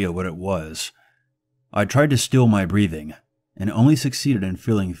idea what it was. I tried to still my breathing, and only succeeded in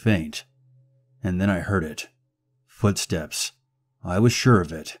feeling faint. And then I heard it. Footsteps. I was sure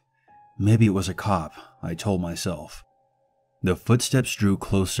of it. Maybe it was a cop, I told myself. The footsteps drew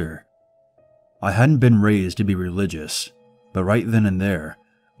closer. I hadn't been raised to be religious, but right then and there,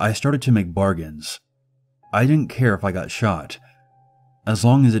 I started to make bargains. I didn't care if I got shot, as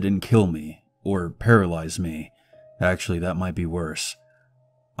long as it didn't kill me or paralyze me. Actually, that might be worse.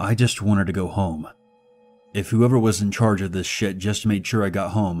 I just wanted to go home. If whoever was in charge of this shit just made sure I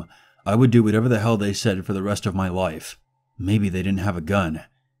got home, I would do whatever the hell they said for the rest of my life. Maybe they didn't have a gun.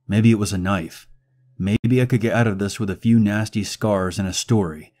 Maybe it was a knife. Maybe I could get out of this with a few nasty scars and a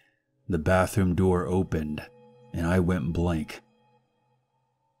story. The bathroom door opened, and I went blank.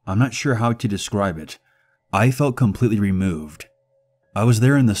 I'm not sure how to describe it. I felt completely removed. I was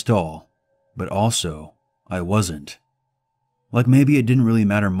there in the stall, but also, I wasn't. Like maybe it didn't really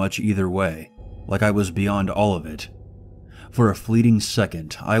matter much either way, like I was beyond all of it. For a fleeting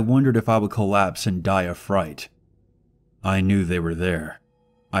second, I wondered if I would collapse and die of fright. I knew they were there.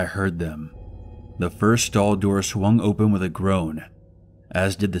 I heard them. The first stall door swung open with a groan,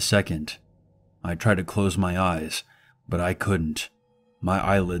 as did the second. I tried to close my eyes, but I couldn't. My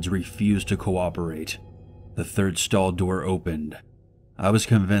eyelids refused to cooperate. The third stall door opened. I was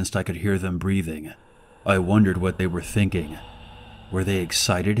convinced I could hear them breathing. I wondered what they were thinking. Were they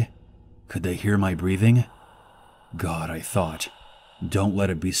excited? Could they hear my breathing? God, I thought, don't let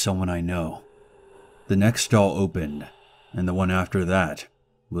it be someone I know. The next stall opened, and the one after that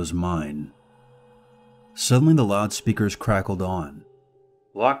was mine. Suddenly the loudspeakers crackled on.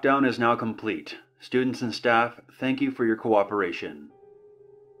 Lockdown is now complete. Students and staff, thank you for your cooperation.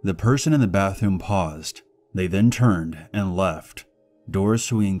 The person in the bathroom paused. They then turned and left, doors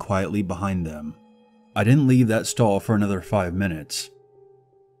swinging quietly behind them. I didn't leave that stall for another 5 minutes.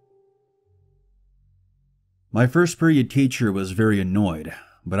 My first period teacher was very annoyed,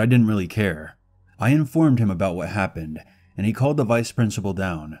 but I didn't really care. I informed him about what happened, and he called the vice principal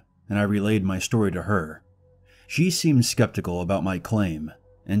down, and I relayed my story to her. She seemed skeptical about my claim,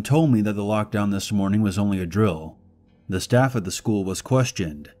 and told me that the lockdown this morning was only a drill. The staff at the school was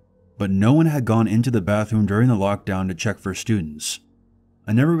questioned, but no one had gone into the bathroom during the lockdown to check for students.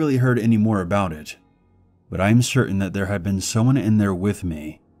 I never really heard any more about it, but I am certain that there had been someone in there with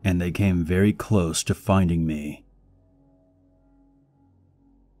me, and they came very close to finding me.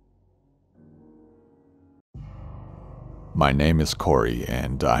 My name is Corey,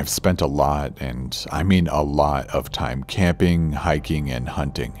 and I've spent a lot, and I mean a lot of time camping, hiking, and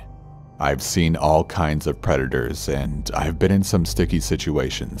hunting. I've seen all kinds of predators, and I've been in some sticky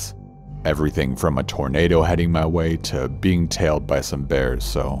situations. Everything from a tornado heading my way to being tailed by some bears,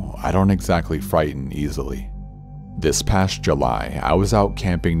 so I don't exactly frighten easily. This past July, I was out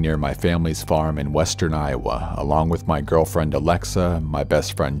camping near my family's farm in western Iowa, along with my girlfriend Alexa, my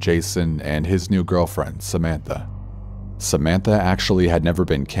best friend Jason, and his new girlfriend, Samantha. Samantha actually had never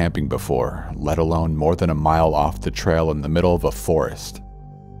been camping before, let alone more than a mile off the trail in the middle of a forest.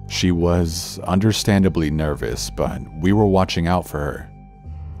 She was understandably nervous, but we were watching out for her.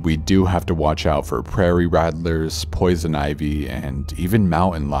 We do have to watch out for prairie rattlers, poison ivy, and even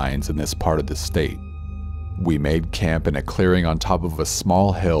mountain lions in this part of the state. We made camp in a clearing on top of a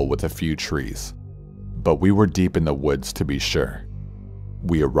small hill with a few trees, but we were deep in the woods to be sure.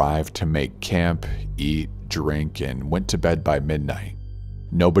 We arrived to make camp, eat, drink, and went to bed by midnight.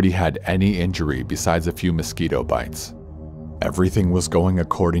 Nobody had any injury besides a few mosquito bites. Everything was going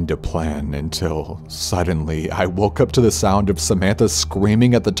according to plan until suddenly I woke up to the sound of Samantha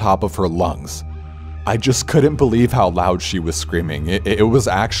screaming at the top of her lungs. I just couldn't believe how loud she was screaming. It was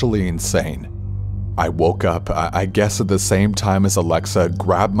actually insane. I woke up, I guess at the same time as Alexa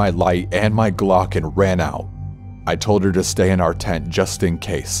grabbed my light and my Glock and ran out. I told her to stay in our tent just in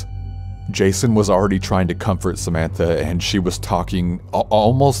case. Jason was already trying to comfort Samantha, and she was talking,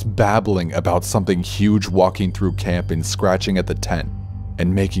 almost babbling about something huge walking through camp and scratching at the tent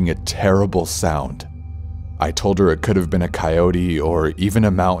and making a terrible sound. I told her it could have been a coyote or even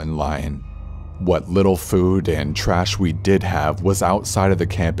a mountain lion. What little food and trash we did have was outside of the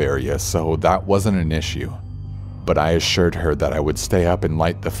camp area, so that wasn't an issue. But I assured her that I would stay up and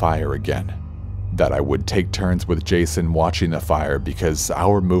light the fire again. That I would take turns with Jason watching the fire because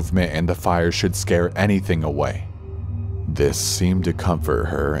our movement and the fire should scare anything away. This seemed to comfort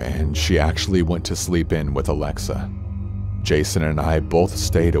her, and she actually went to sleep in with Alexa. Jason and I both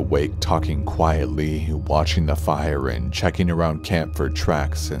stayed awake talking quietly, watching the fire and checking around camp for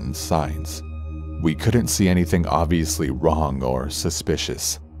tracks and signs. We couldn't see anything obviously wrong or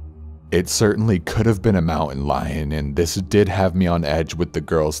suspicious. It certainly could have been a mountain lion, and this did have me on edge with the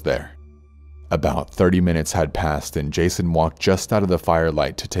girls there. About 30 minutes had passed and Jason walked just out of the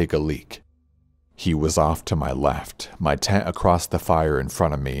firelight to take a leak. He was off to my left, my tent across the fire in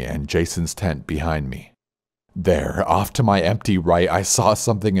front of me, and Jason's tent behind me. There, off to my empty right, I saw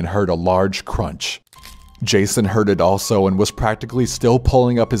something and heard a large crunch. Jason heard it also and was practically still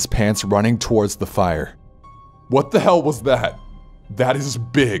pulling up his pants, running towards the fire. "What the hell was that? That is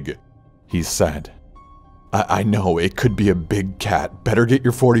big," he said. I know, it could be a big cat. Better get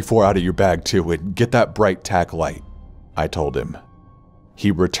your 44 out of your bag too and get that bright tack light, I told him. He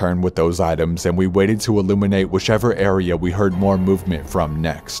returned with those items and we waited to illuminate whichever area we heard more movement from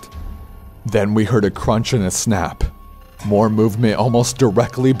next. Then we heard a crunch and a snap. More movement almost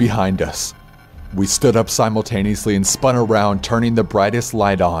directly behind us. We stood up simultaneously and spun around, turning the brightest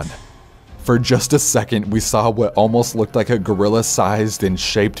light on. For just a second, we saw what almost looked like a gorilla-sized and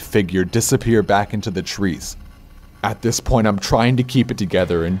shaped figure disappear back into the trees. At this point, I'm trying to keep it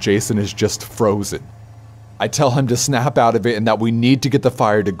together and Jason is just frozen. I tell him to snap out of it and that we need to get the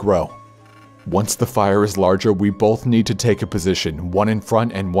fire to grow. Once the fire is larger, we both need to take a position, one in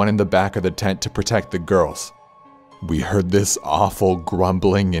front and one in the back of the tent to protect the girls. We heard this awful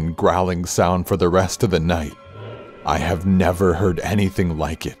grumbling and growling sound for the rest of the night. I have never heard anything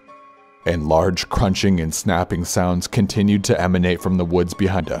like it. And large crunching and snapping sounds continued to emanate from the woods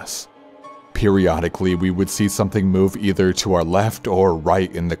behind us. Periodically, we would see something move either to our left or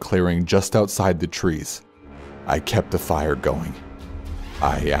right in the clearing just outside the trees. I kept the fire going.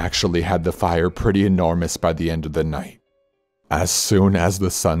 I actually had the fire pretty enormous by the end of the night. As soon as the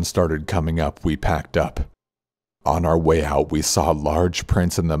sun started coming up, we packed up. On our way out, we saw large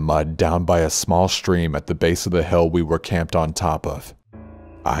prints in the mud down by a small stream at the base of the hill we were camped on top of.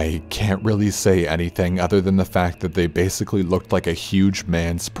 I can't really say anything other than the fact that they basically looked like a huge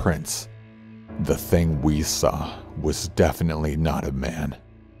man's prints. The thing we saw was definitely not a man.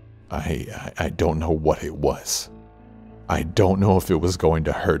 I don't know what it was. I don't know if it was going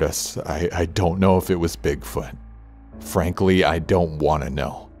to hurt us. I don't know if it was Bigfoot. Frankly, I don't want to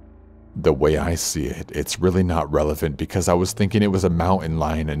know. The way I see it, it's really not relevant because I was thinking it was a mountain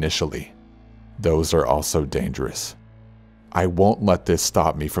lion initially. Those are also dangerous. I won't let this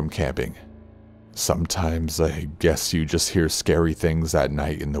stop me from camping. Sometimes I guess you just hear scary things at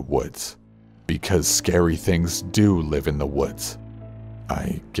night in the woods. Because scary things do live in the woods.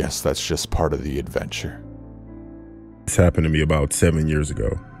 I guess that's just part of the adventure. This happened to me about 7 years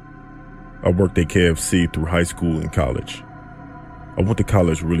ago. I worked at KFC through high school and college. I went to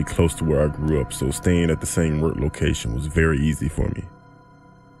college really close to where I grew up, so staying at the same work location was very easy for me.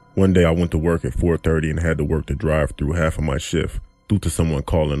 One day I went to work at 4:30 and had to work the drive through half of my shift due to someone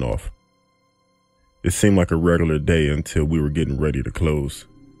calling off. It seemed like a regular day until we were getting ready to close.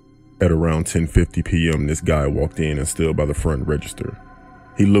 At around 10:50 p.m., this guy walked in and stood by the front register.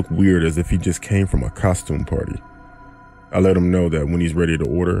 He looked weird as if he just came from a costume party. I let him know that when he's ready to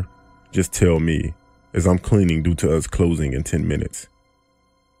order, just tell me, as I'm cleaning due to us closing in 10 minutes.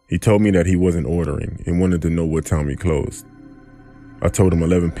 He told me that he wasn't ordering and wanted to know what time we closed. I told him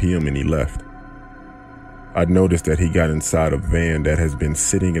 11 p.m. and he left. I noticed that he got inside a van that has been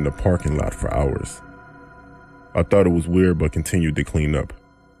sitting in the parking lot for hours. I thought it was weird but continued to clean up.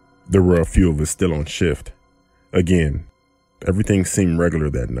 There were a few of us still on shift. Again, everything seemed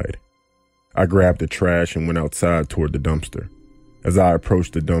regular that night. I grabbed the trash and went outside toward the dumpster. As I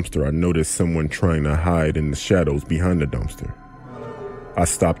approached the dumpster, I noticed someone trying to hide in the shadows behind the dumpster. I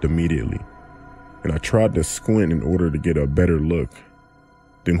stopped immediately, and I tried to squint in order to get a better look.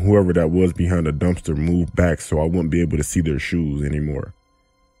 Then whoever that was behind the dumpster moved back so I wouldn't be able to see their shoes anymore.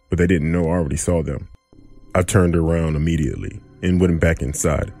 But they didn't know I already saw them. I turned around immediately and went back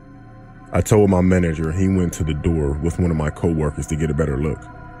inside. I told my manager he went to the door with one of my coworkers to get a better look.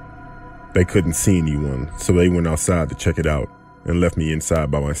 They couldn't see anyone, so they went outside to check it out and left me inside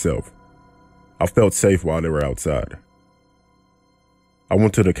by myself. I felt safe while they were outside. I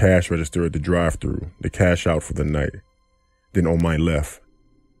went to the cash register at the drive-thru to cash out for the night. Then on my left,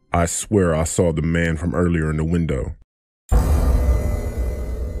 I swear I saw the man from earlier in the window.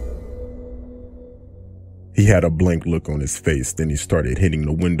 He had a blank look on his face, then he started hitting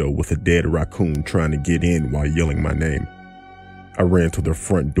the window with a dead raccoon trying to get in while yelling my name. I ran to the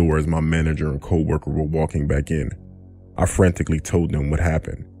front door as my manager and coworker were walking back in. I frantically told them what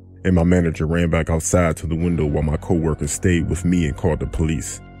happened, and my manager ran back outside to the window while my coworker stayed with me and called the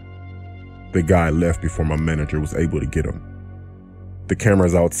police. The guy left before my manager was able to get him. The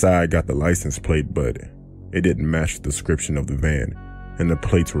cameras outside got the license plate, but it didn't match the description of the van, and the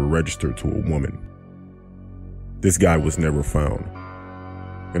plates were registered to a woman. This guy was never found,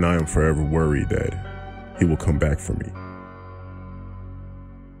 and I am forever worried that he will come back for me.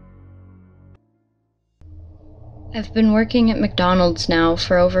 I've been working at McDonald's now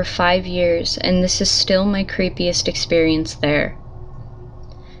for over 5 years, and this is still my creepiest experience there.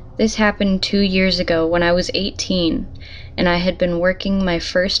 This happened 2 years ago when I was 18, and I had been working my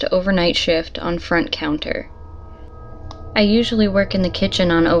first overnight shift on front counter. I usually work in the kitchen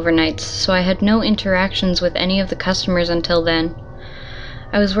on overnights, so I had no interactions with any of the customers until then.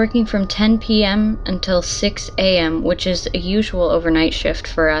 I was working from 10 p.m. until 6 a.m., which is a usual overnight shift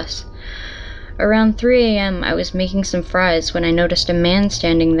for us. Around 3 a.m. I was making some fries when I noticed a man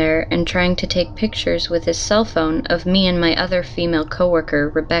standing there and trying to take pictures with his cell phone of me and my other female coworker,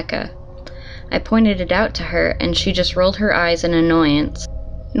 Rebecca. I pointed it out to her and she just rolled her eyes in annoyance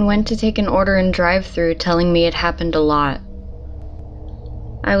and went to take an order in drive-thru, telling me it happened a lot.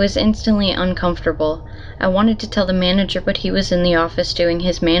 I was instantly uncomfortable. I wanted to tell the manager, but he was in the office doing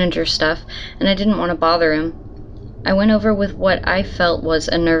his manager stuff and I didn't want to bother him. I went over with what I felt was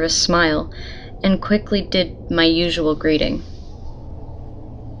a nervous smile and quickly did my usual greeting.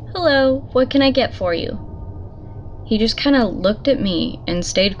 "Hello, what can I get for you?" He just kind of looked at me and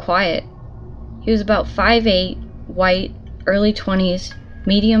stayed quiet. He was about 5'8", white, early 20s,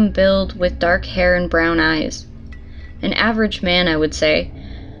 medium build with dark hair and brown eyes. An average man, I would say,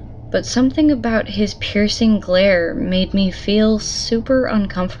 but something about his piercing glare made me feel super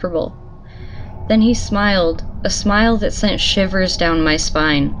uncomfortable. Then he smiled, a smile that sent shivers down my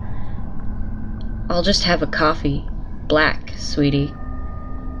spine. "I'll just have a coffee. Black, sweetie,"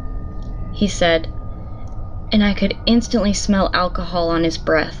 he said, and I could instantly smell alcohol on his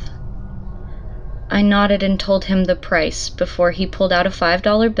breath. I nodded and told him the price before he pulled out a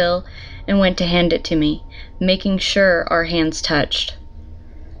 $5 bill and went to hand it to me, making sure our hands touched.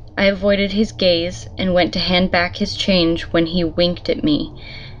 I avoided his gaze and went to hand back his change when he winked at me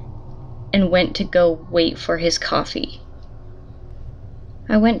and went to go wait for his coffee.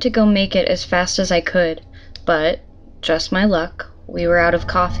 I went to go make it as fast as I could, but, just my luck, we were out of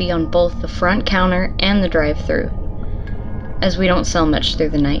coffee on both the front counter and the drive-thru, as we don't sell much through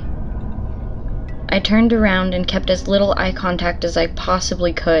the night. I turned around and kept as little eye contact as I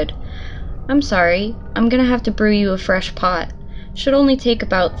possibly could. "I'm sorry, I'm gonna have to brew you a fresh pot. Should only take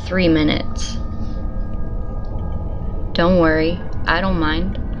about 3 minutes." "Don't worry, I don't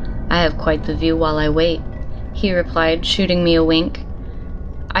mind. I have quite the view while I wait," he replied, shooting me a wink.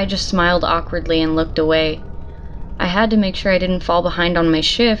 I just smiled awkwardly and looked away. I had to make sure I didn't fall behind on my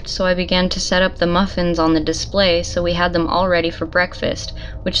shift, so I began to set up the muffins on the display so we had them all ready for breakfast,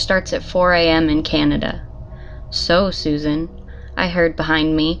 which starts at 4 a.m. in Canada. "So, Susan," I heard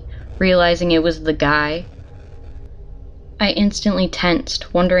behind me, realizing it was the guy. I instantly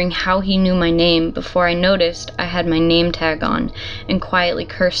tensed, wondering how he knew my name before I noticed I had my name tag on and quietly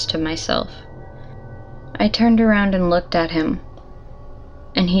cursed to myself. I turned around and looked at him,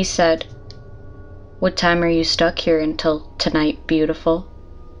 and he said, "What time are you stuck here until tonight, beautiful?"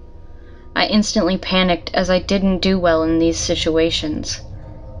 I instantly panicked as I didn't do well in these situations.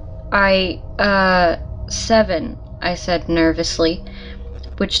 7, I said nervously,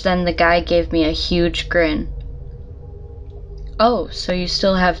 which then the guy gave me a huge grin. "Oh, so you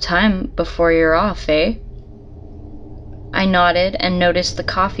still have time before you're off, eh?" I nodded and noticed the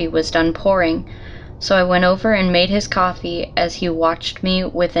coffee was done pouring, so I went over and made his coffee as he watched me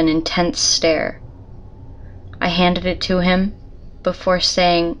with an intense stare. I handed it to him before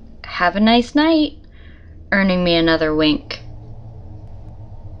saying, "Have a nice night," earning me another wink.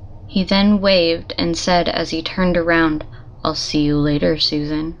 He then waved and said as he turned around, "I'll see you later,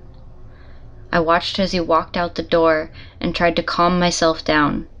 Susan." I watched as he walked out the door and tried to calm myself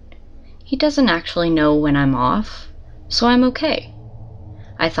down. He doesn't actually know when I'm off, so I'm okay,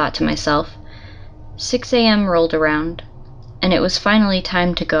 I thought to myself. 6 a.m. rolled around, and it was finally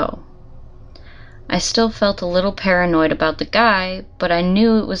time to go. I still felt a little paranoid about the guy, but I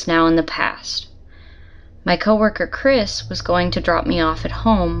knew it was now in the past. My coworker Chris was going to drop me off at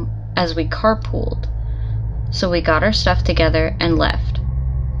home as we carpooled, so we got our stuff together and left.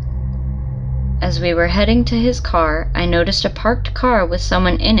 As we were heading to his car, I noticed a parked car with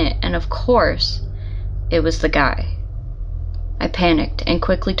someone in it, and of course, it was the guy. I panicked and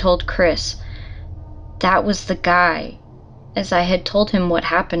quickly told Chris that was the guy, as I had told him what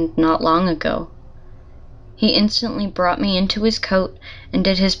happened not long ago. He instantly brought me into his coat and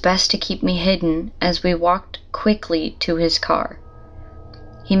did his best to keep me hidden as we walked quickly to his car.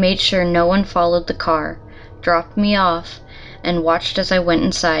 He made sure no one followed the car, dropped me off, and watched as I went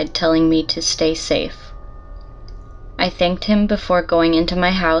inside, telling me to stay safe. I thanked him before going into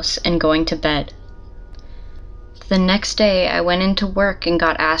my house and going to bed. The next day, I went into work and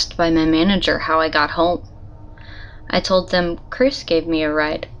got asked by my manager how I got home. I told them Chris gave me a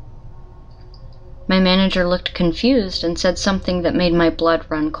ride. My manager looked confused and said something that made my blood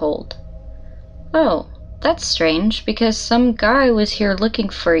run cold. "Oh, that's strange, because some guy was here looking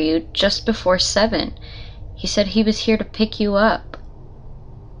for you just before 7. He said he was here to pick you up."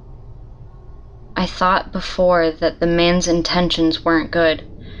 I thought before that the man's intentions weren't good.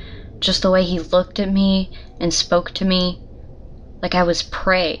 Just the way he looked at me and spoke to me, like I was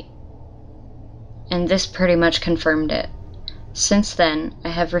prey. And this pretty much confirmed it. Since then, I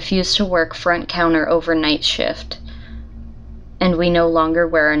have refused to work front counter overnight shift, and we no longer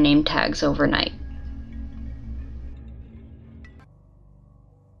wear our name tags overnight.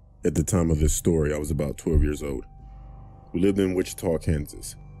 At the time of this story, I was about 12 years old. We lived in Wichita,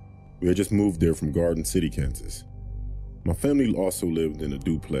 Kansas. We had just moved there from Garden City, Kansas. My family also lived in a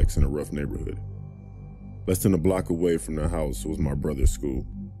duplex in a rough neighborhood. Less than a block away from the house was my brother's school.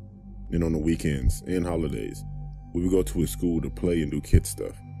 And on the weekends and holidays, we would go to his school to play and do kid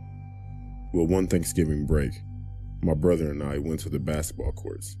stuff. Well, one Thanksgiving break, my brother and I went to the basketball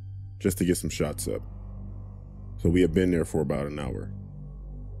courts just to get some shots up. So we had been there for about an hour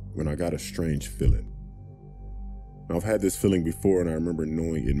when I got a strange feeling. Now, I've had this feeling before, and I remember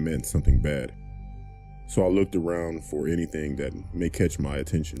knowing it meant something bad. So I looked around for anything that may catch my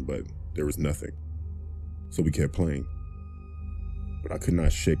attention, but there was nothing. So we kept playing. But I could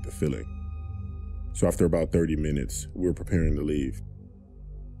not shake the feeling. So after about 30 minutes, we were preparing to leave,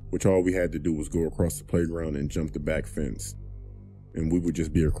 which all we had to do was go across the playground and jump the back fence, and we would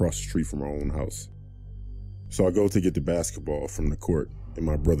just be across the street from our own house. So I go to get the basketball from the court, and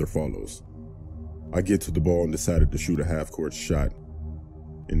my brother follows. I get to the ball and decided to shoot a half-court shot.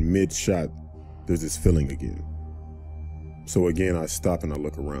 In mid-shot, there's this feeling again. So again, I stop and I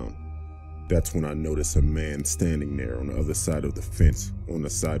look around. That's when I notice a man standing there on the other side of the fence on the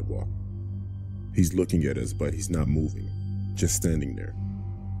sidewalk. He's looking at us, but he's not moving, just standing there.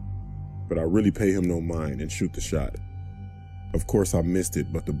 But I really pay him no mind and shoot the shot. Of course, I missed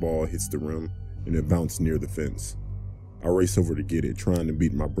it, but the ball hits the rim and it bounced near the fence. I race over to get it, trying to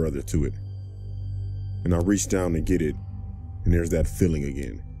beat my brother to it. And I reach down to get it, and there's that feeling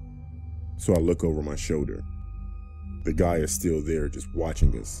again. So I look over my shoulder. The guy is still there, just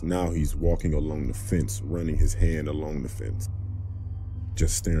watching us. Now he's walking along the fence, running his hand along the fence,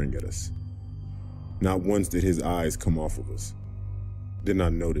 just staring at us. Not once did his eyes come off of us. Then I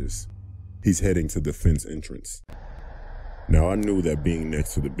notice he's heading to the fence entrance. Now I knew that being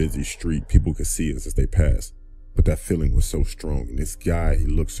next to the busy street, people could see us as they passed, but that feeling was so strong, and this guy, he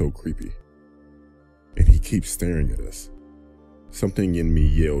looked so creepy. And he keeps staring at us. Something in me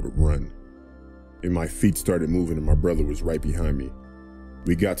yelled, "Run." And my feet started moving, and my brother was right behind me.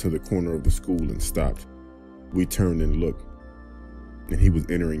 We got to the corner of the school and stopped. We turned and looked, and he was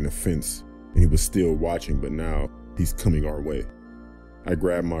entering the fence, and he was still watching, but now he's coming our way. I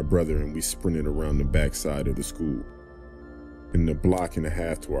grabbed my brother and we sprinted around the backside of the school. In the block and a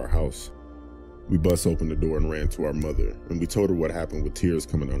half to our house, we bust open the door and ran to our mother, and we told her what happened with tears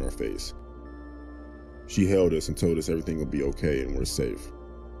coming down our face. She held us and told us everything would be okay and we're safe.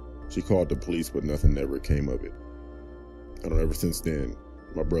 She called the police, but nothing ever came of it. And ever since then,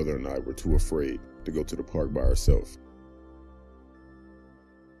 my brother and I were too afraid to go to the park by ourselves.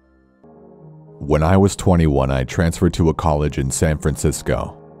 When I was 21, I transferred to a college in San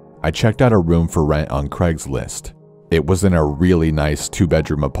Francisco. I checked out a room for rent on Craigslist. It was in a really nice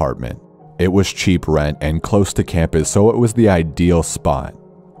 2-bedroom apartment. It was cheap rent and close to campus, so it was the ideal spot.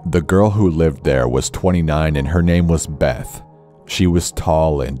 The girl who lived there was 29 and her name was Beth. She was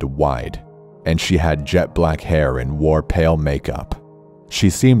tall and wide, and she had jet black hair and wore pale makeup. She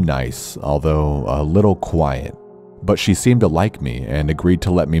seemed nice, although a little quiet, but she seemed to like me and agreed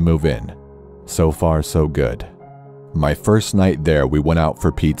to let me move in. So far, so good. My first night there, we went out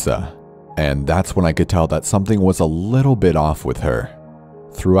for pizza, and that's when I could tell that something was a little bit off with her.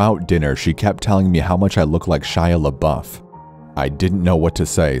 Throughout dinner, she kept telling me how much I looked like Shia LaBeouf. I didn't know what to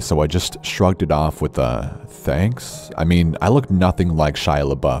say, so I just shrugged it off with a thanks. I mean, I looked nothing like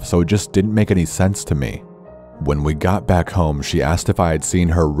Shia LaBeouf, so it just didn't make any sense to me. When we got back home, she asked if I had seen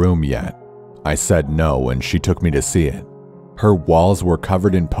her room yet. I said no, and she took me to see it. Her walls were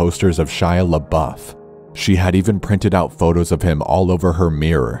covered in posters of Shia LaBeouf. She had even printed out photos of him all over her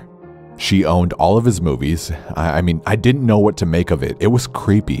mirror. She owned all of his movies. I mean, I didn't know what to make of it. It was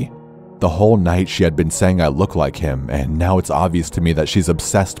creepy. The whole night she had been saying I look like him, and now it's obvious to me that she's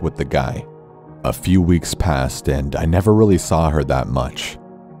obsessed with the guy. A few weeks passed, and I never really saw her that much.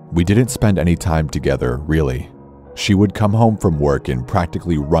 We didn't spend any time together, really. She would come home from work and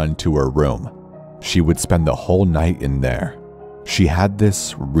practically run to her room. She would spend the whole night in there. She had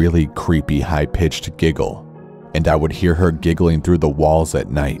this really creepy high-pitched giggle, and I would hear her giggling through the walls at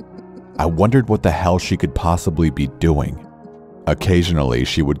night. I wondered what the hell she could possibly be doing. Occasionally,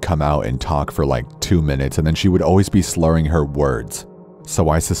 she would come out and talk for like 2 minutes, and then she would always be slurring her words, so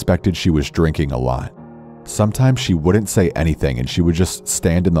I suspected she was drinking a lot. Sometimes she wouldn't say anything and she would just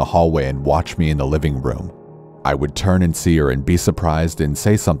stand in the hallway and watch me in the living room. I would turn and see her and be surprised and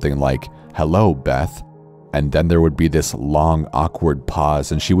say something like, "Hello, Beth." And then there would be this long, awkward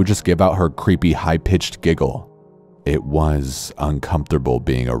pause and she would just give out her creepy, high-pitched giggle. It was uncomfortable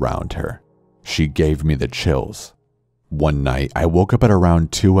being around her. She gave me the chills. One night, I woke up at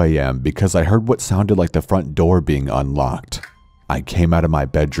around 2 a.m. because I heard what sounded like the front door being unlocked. I came out of my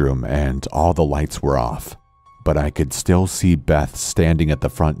bedroom and all the lights were off, but I could still see Beth standing at the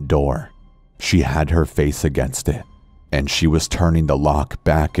front door. She had her face against it, and she was turning the lock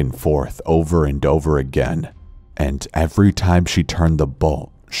back and forth over and over again, and every time she turned the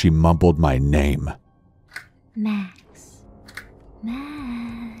bolt, she mumbled my name. Max.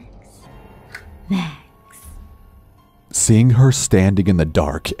 Max. Max. Seeing her standing in the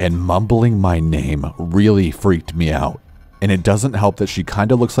dark and mumbling my name really freaked me out. And it doesn't help that she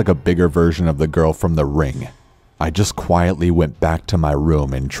kinda looks like a bigger version of the girl from The Ring. I just quietly went back to my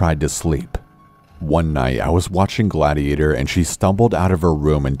room and tried to sleep. One night, I was watching Gladiator and she stumbled out of her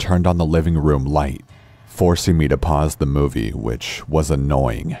room and turned on the living room light, forcing me to pause the movie, which was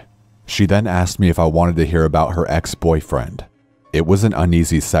annoying. She then asked me if I wanted to hear about her ex-boyfriend. It was an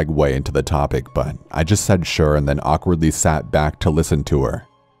uneasy segue into the topic, but I just said sure and then awkwardly sat back to listen to her.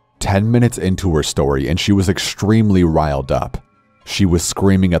 10 minutes into her story and she was extremely riled up. She was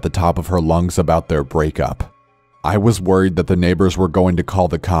screaming at the top of her lungs about their breakup. I was worried that the neighbors were going to call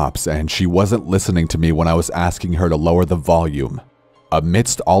the cops and she wasn't listening to me when I was asking her to lower the volume.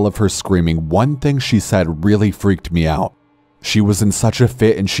 Amidst all of her screaming, one thing she said really freaked me out. She was in such a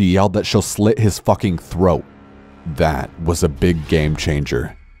fit and she yelled that she'll slit his fucking throat. That was a big game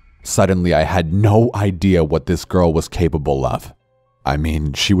changer. Suddenly I had no idea what this girl was capable of. I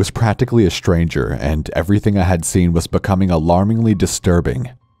mean, she was practically a stranger, and everything I had seen was becoming alarmingly disturbing.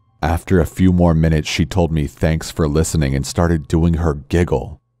 After a few more minutes, she told me thanks for listening and started doing her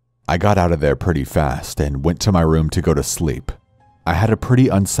giggle. I got out of there pretty fast and went to my room to go to sleep. I had a pretty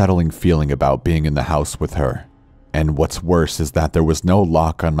unsettling feeling about being in the house with her. And what's worse is that there was no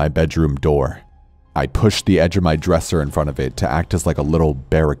lock on my bedroom door. I pushed the edge of my dresser in front of it to act as like a little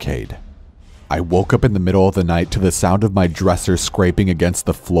barricade. I woke up in the middle of the night to the sound of my dresser scraping against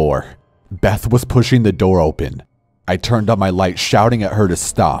the floor. Beth was pushing the door open. I turned on my light, shouting at her to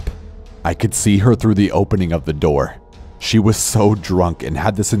stop. I could see her through the opening of the door. She was so drunk and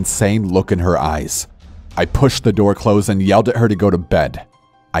had this insane look in her eyes. I pushed the door closed and yelled at her to go to bed.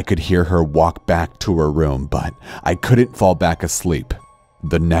 I could hear her walk back to her room, but I couldn't fall back asleep.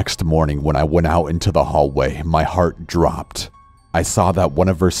 The next morning when I went out into the hallway, my heart dropped. I saw that one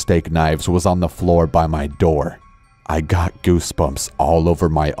of her steak knives was on the floor by my door. I got goosebumps all over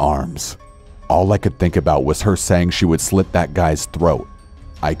my arms. All I could think about was her saying she would slit that guy's throat.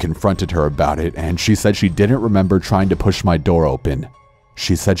 I confronted her about it, and she said she didn't remember trying to push my door open.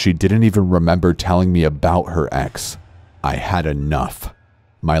 She said she didn't even remember telling me about her ex. I had enough.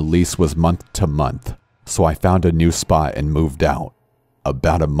 My lease was month to month, so I found a new spot and moved out.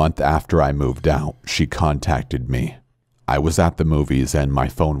 About a month after I moved out, she contacted me. I was at the movies and my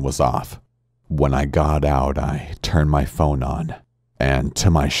phone was off. When I got out, I turned my phone on. And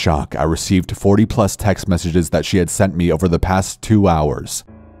to my shock, I received 40+ text messages that she had sent me over the past 2 hours.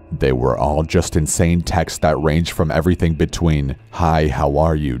 They were all just insane texts that ranged from everything between, "Hi, how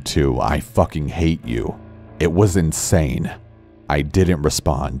are you?" to, "I fucking hate you." It was insane. I didn't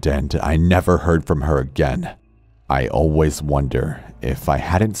respond and I never heard from her again. I always wonder if I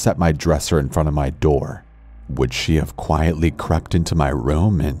hadn't set my dresser in front of my door, would she have quietly crept into my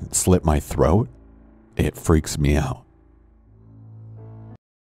room and slit my throat? It freaks me out.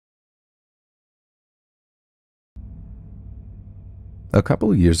 A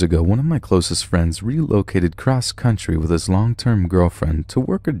couple of years ago, one of my closest friends relocated cross-country with his long-term girlfriend to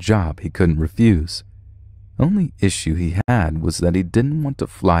work a job he couldn't refuse. The only issue he had was that he didn't want to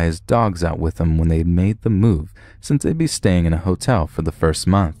fly his dogs out with him when they made the move, since they'd be staying in a hotel for the first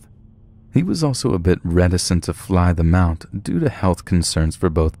month. He was also a bit reticent to fly them out due to health concerns for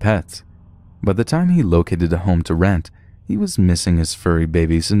both pets. By the time he located a home to rent, he was missing his furry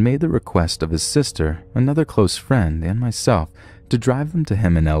babies and made the request of his sister, another close friend, and myself to drive them to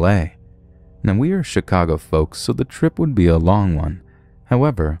him in LA. Now, we are Chicago folks, so the trip would be a long one.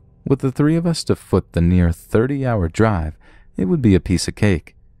 However, with the three of us to foot the near 30-hour drive, it would be a piece of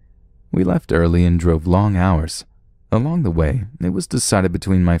cake. We left early and drove long hours. Along the way, it was decided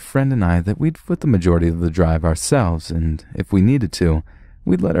between my friend and I that we'd foot the majority of the drive ourselves, and if we needed to,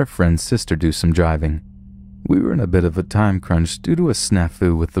 we'd let our friend's sister do some driving. We were in a bit of a time crunch due to a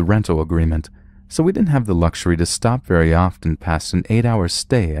snafu with the rental agreement, so we didn't have the luxury to stop very often past an 8-hour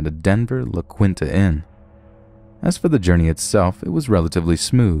stay at a Denver La Quinta Inn. As for the journey itself, it was relatively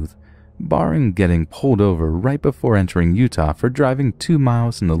smooth, barring getting pulled over right before entering Utah for driving 2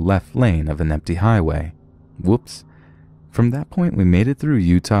 miles in the left lane of an empty highway. Whoops. From that point, we made it through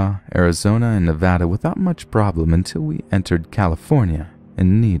Utah, Arizona, and Nevada without much problem until we entered California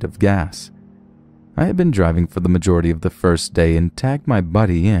in need of gas. I had been driving for the majority of the first day and tagged my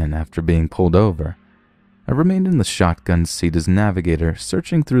buddy in after being pulled over. I remained in the shotgun seat as navigator,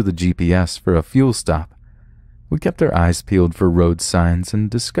 searching through the GPS for a fuel stop. We kept our eyes peeled for road signs and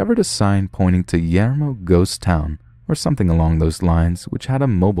discovered a sign pointing to Yermo Ghost Town, or something along those lines, which had a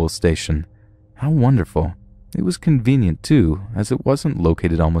mobile station. How wonderful. It was convenient too, as it wasn't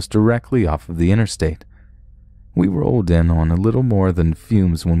located almost directly off of the interstate. We rolled in on a little more than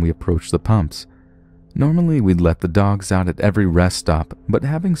fumes when we approached the pumps. Normally we'd let the dogs out at every rest stop, but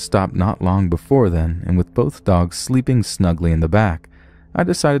having stopped not long before then, and with both dogs sleeping snugly in the back, I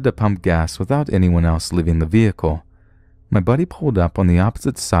decided to pump gas without anyone else leaving the vehicle. My buddy pulled up on the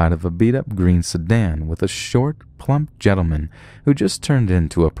opposite side of a beat-up green sedan with a short, plump gentleman who just turned in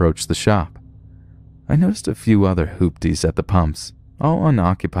to approach the shop. I noticed a few other hoopties at the pumps, all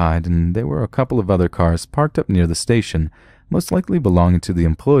unoccupied, and there were a couple of other cars parked up near the station, most likely belonging to the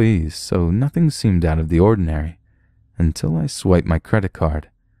employees, so nothing seemed out of the ordinary, until I swiped my credit card.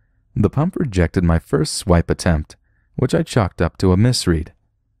 The pump rejected my first swipe attempt, which I chalked up to a misread.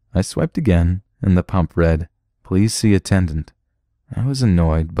 I swiped again, and the pump read, "Please see attendant." I was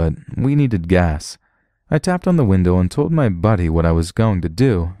annoyed, but we needed gas. I tapped on the window and told my buddy what I was going to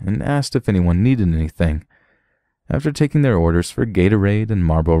do, and asked if anyone needed anything. After taking their orders for Gatorade and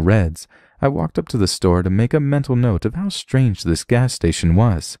Marlboro Reds, I walked up to the store to make a mental note of how strange this gas station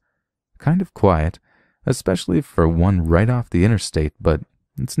was. Kind of quiet, especially for one right off the interstate, but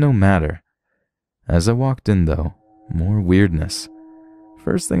it's no matter. As I walked in, though, more weirdness.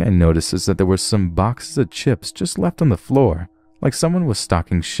 First thing I noticed is that there were some boxes of chips just left on the floor, like someone was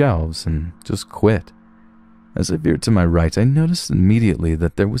stocking shelves and just quit. As I veered to my right, I noticed immediately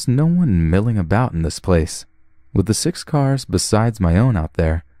that there was no one milling about in this place. With the 6 cars besides my own out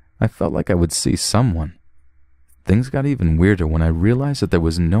there, I felt like I would see someone. Things got even weirder when I realized that there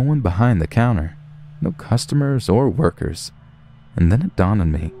was no one behind the counter, no customers or workers. And then it dawned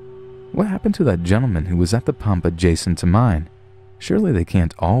on me, what happened to that gentleman who was at the pump adjacent to mine? Surely they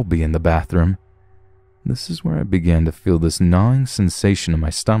can't all be in the bathroom. This is where I began to feel this gnawing sensation in my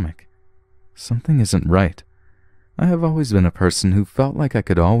stomach. Something isn't right. I have always been a person who felt like I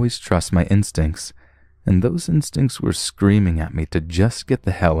could always trust my instincts, and those instincts were screaming at me to just get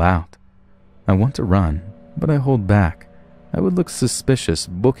the hell out. I want to run, but I hold back. I would look suspicious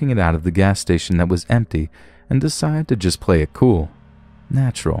booking it out of the gas station that was empty and decide to just play it cool.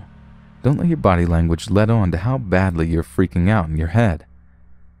 Natural. Don't let your body language let on to how badly you're freaking out in your head.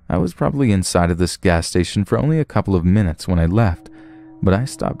 I was probably inside of this gas station for only a couple of minutes when I left, but I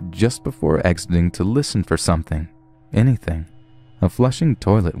stopped just before exiting to listen for something. Anything. A flushing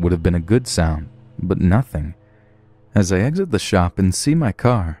toilet would have been a good sound, but nothing. As I exit the shop and see my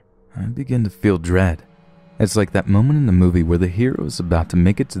car, I begin to feel dread. It's like that moment in the movie where the hero is about to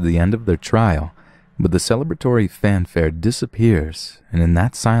make it to the end of their trial, but the celebratory fanfare disappears, and in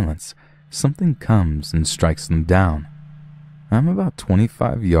that silence, something comes and strikes them down. I'm about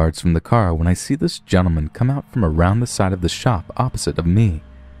 25 yards from the car when I see this gentleman come out from around the side of the shop opposite of me.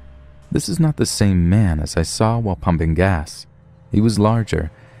 This is not the same man as I saw while pumping gas. He was larger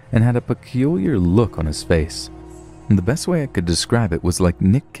and had a peculiar look on his face. And the best way I could describe it was like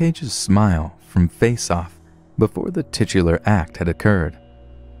Nick Cage's smile from Face Off before the titular act had occurred.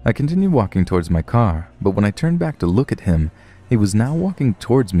 I continued walking towards my car, but when I turned back to look at him, he was now walking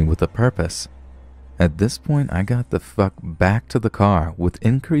towards me with a purpose. At this point, I got the fuck back to the car with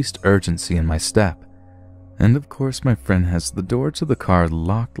increased urgency in my step. And of course, my friend has the door to the car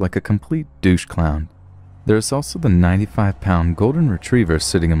locked like a complete douche clown. There is also the 95-pound golden retriever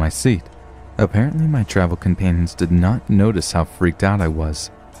sitting in my seat. Apparently, my travel companions did not notice how freaked out I was,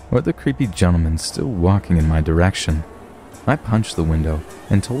 or the creepy gentleman still walking in my direction. I punched the window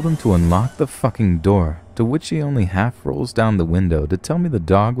and told him to unlock the fucking door, to which he only half rolls down the window to tell me the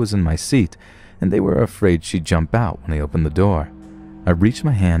dog was in my seat and they were afraid she'd jump out when I opened the door. I reached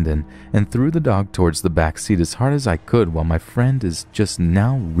my hand in and threw the dog towards the back seat as hard as I could while my friend is just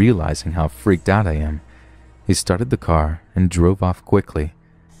now realizing how freaked out I am. He started the car and drove off quickly.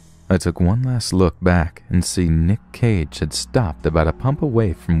 I took one last look back and see Nick Cage had stopped about a pump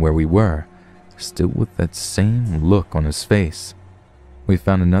away from where we were, still with that same look on his face. We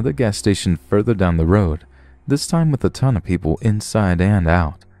found another gas station further down the road, this time with a ton of people inside and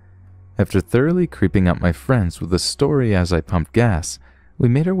out. After thoroughly creeping out my friends with a story as I pumped gas, we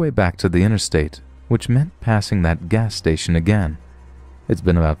made our way back to the interstate, which meant passing that gas station again. It's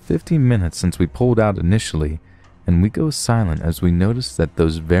been about 15 minutes since we pulled out initially, and we go silent as we notice that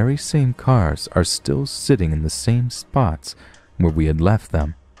those very same cars are still sitting in the same spots where we had left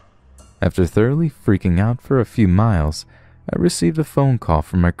them. After thoroughly freaking out for a few miles, I received a phone call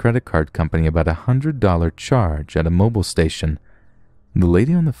from my credit card company about a $100 charge at a mobile station. The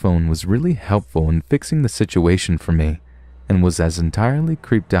lady on the phone was really helpful in fixing the situation for me, and was as entirely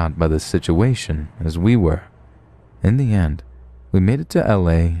creeped out by the situation as we were. In the end, we made it to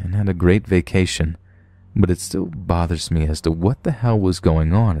LA and had a great vacation, but it still bothers me as to what the hell was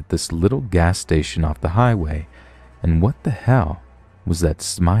going on at this little gas station off the highway, and what the hell was that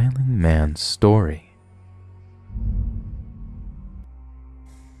smiling man's story.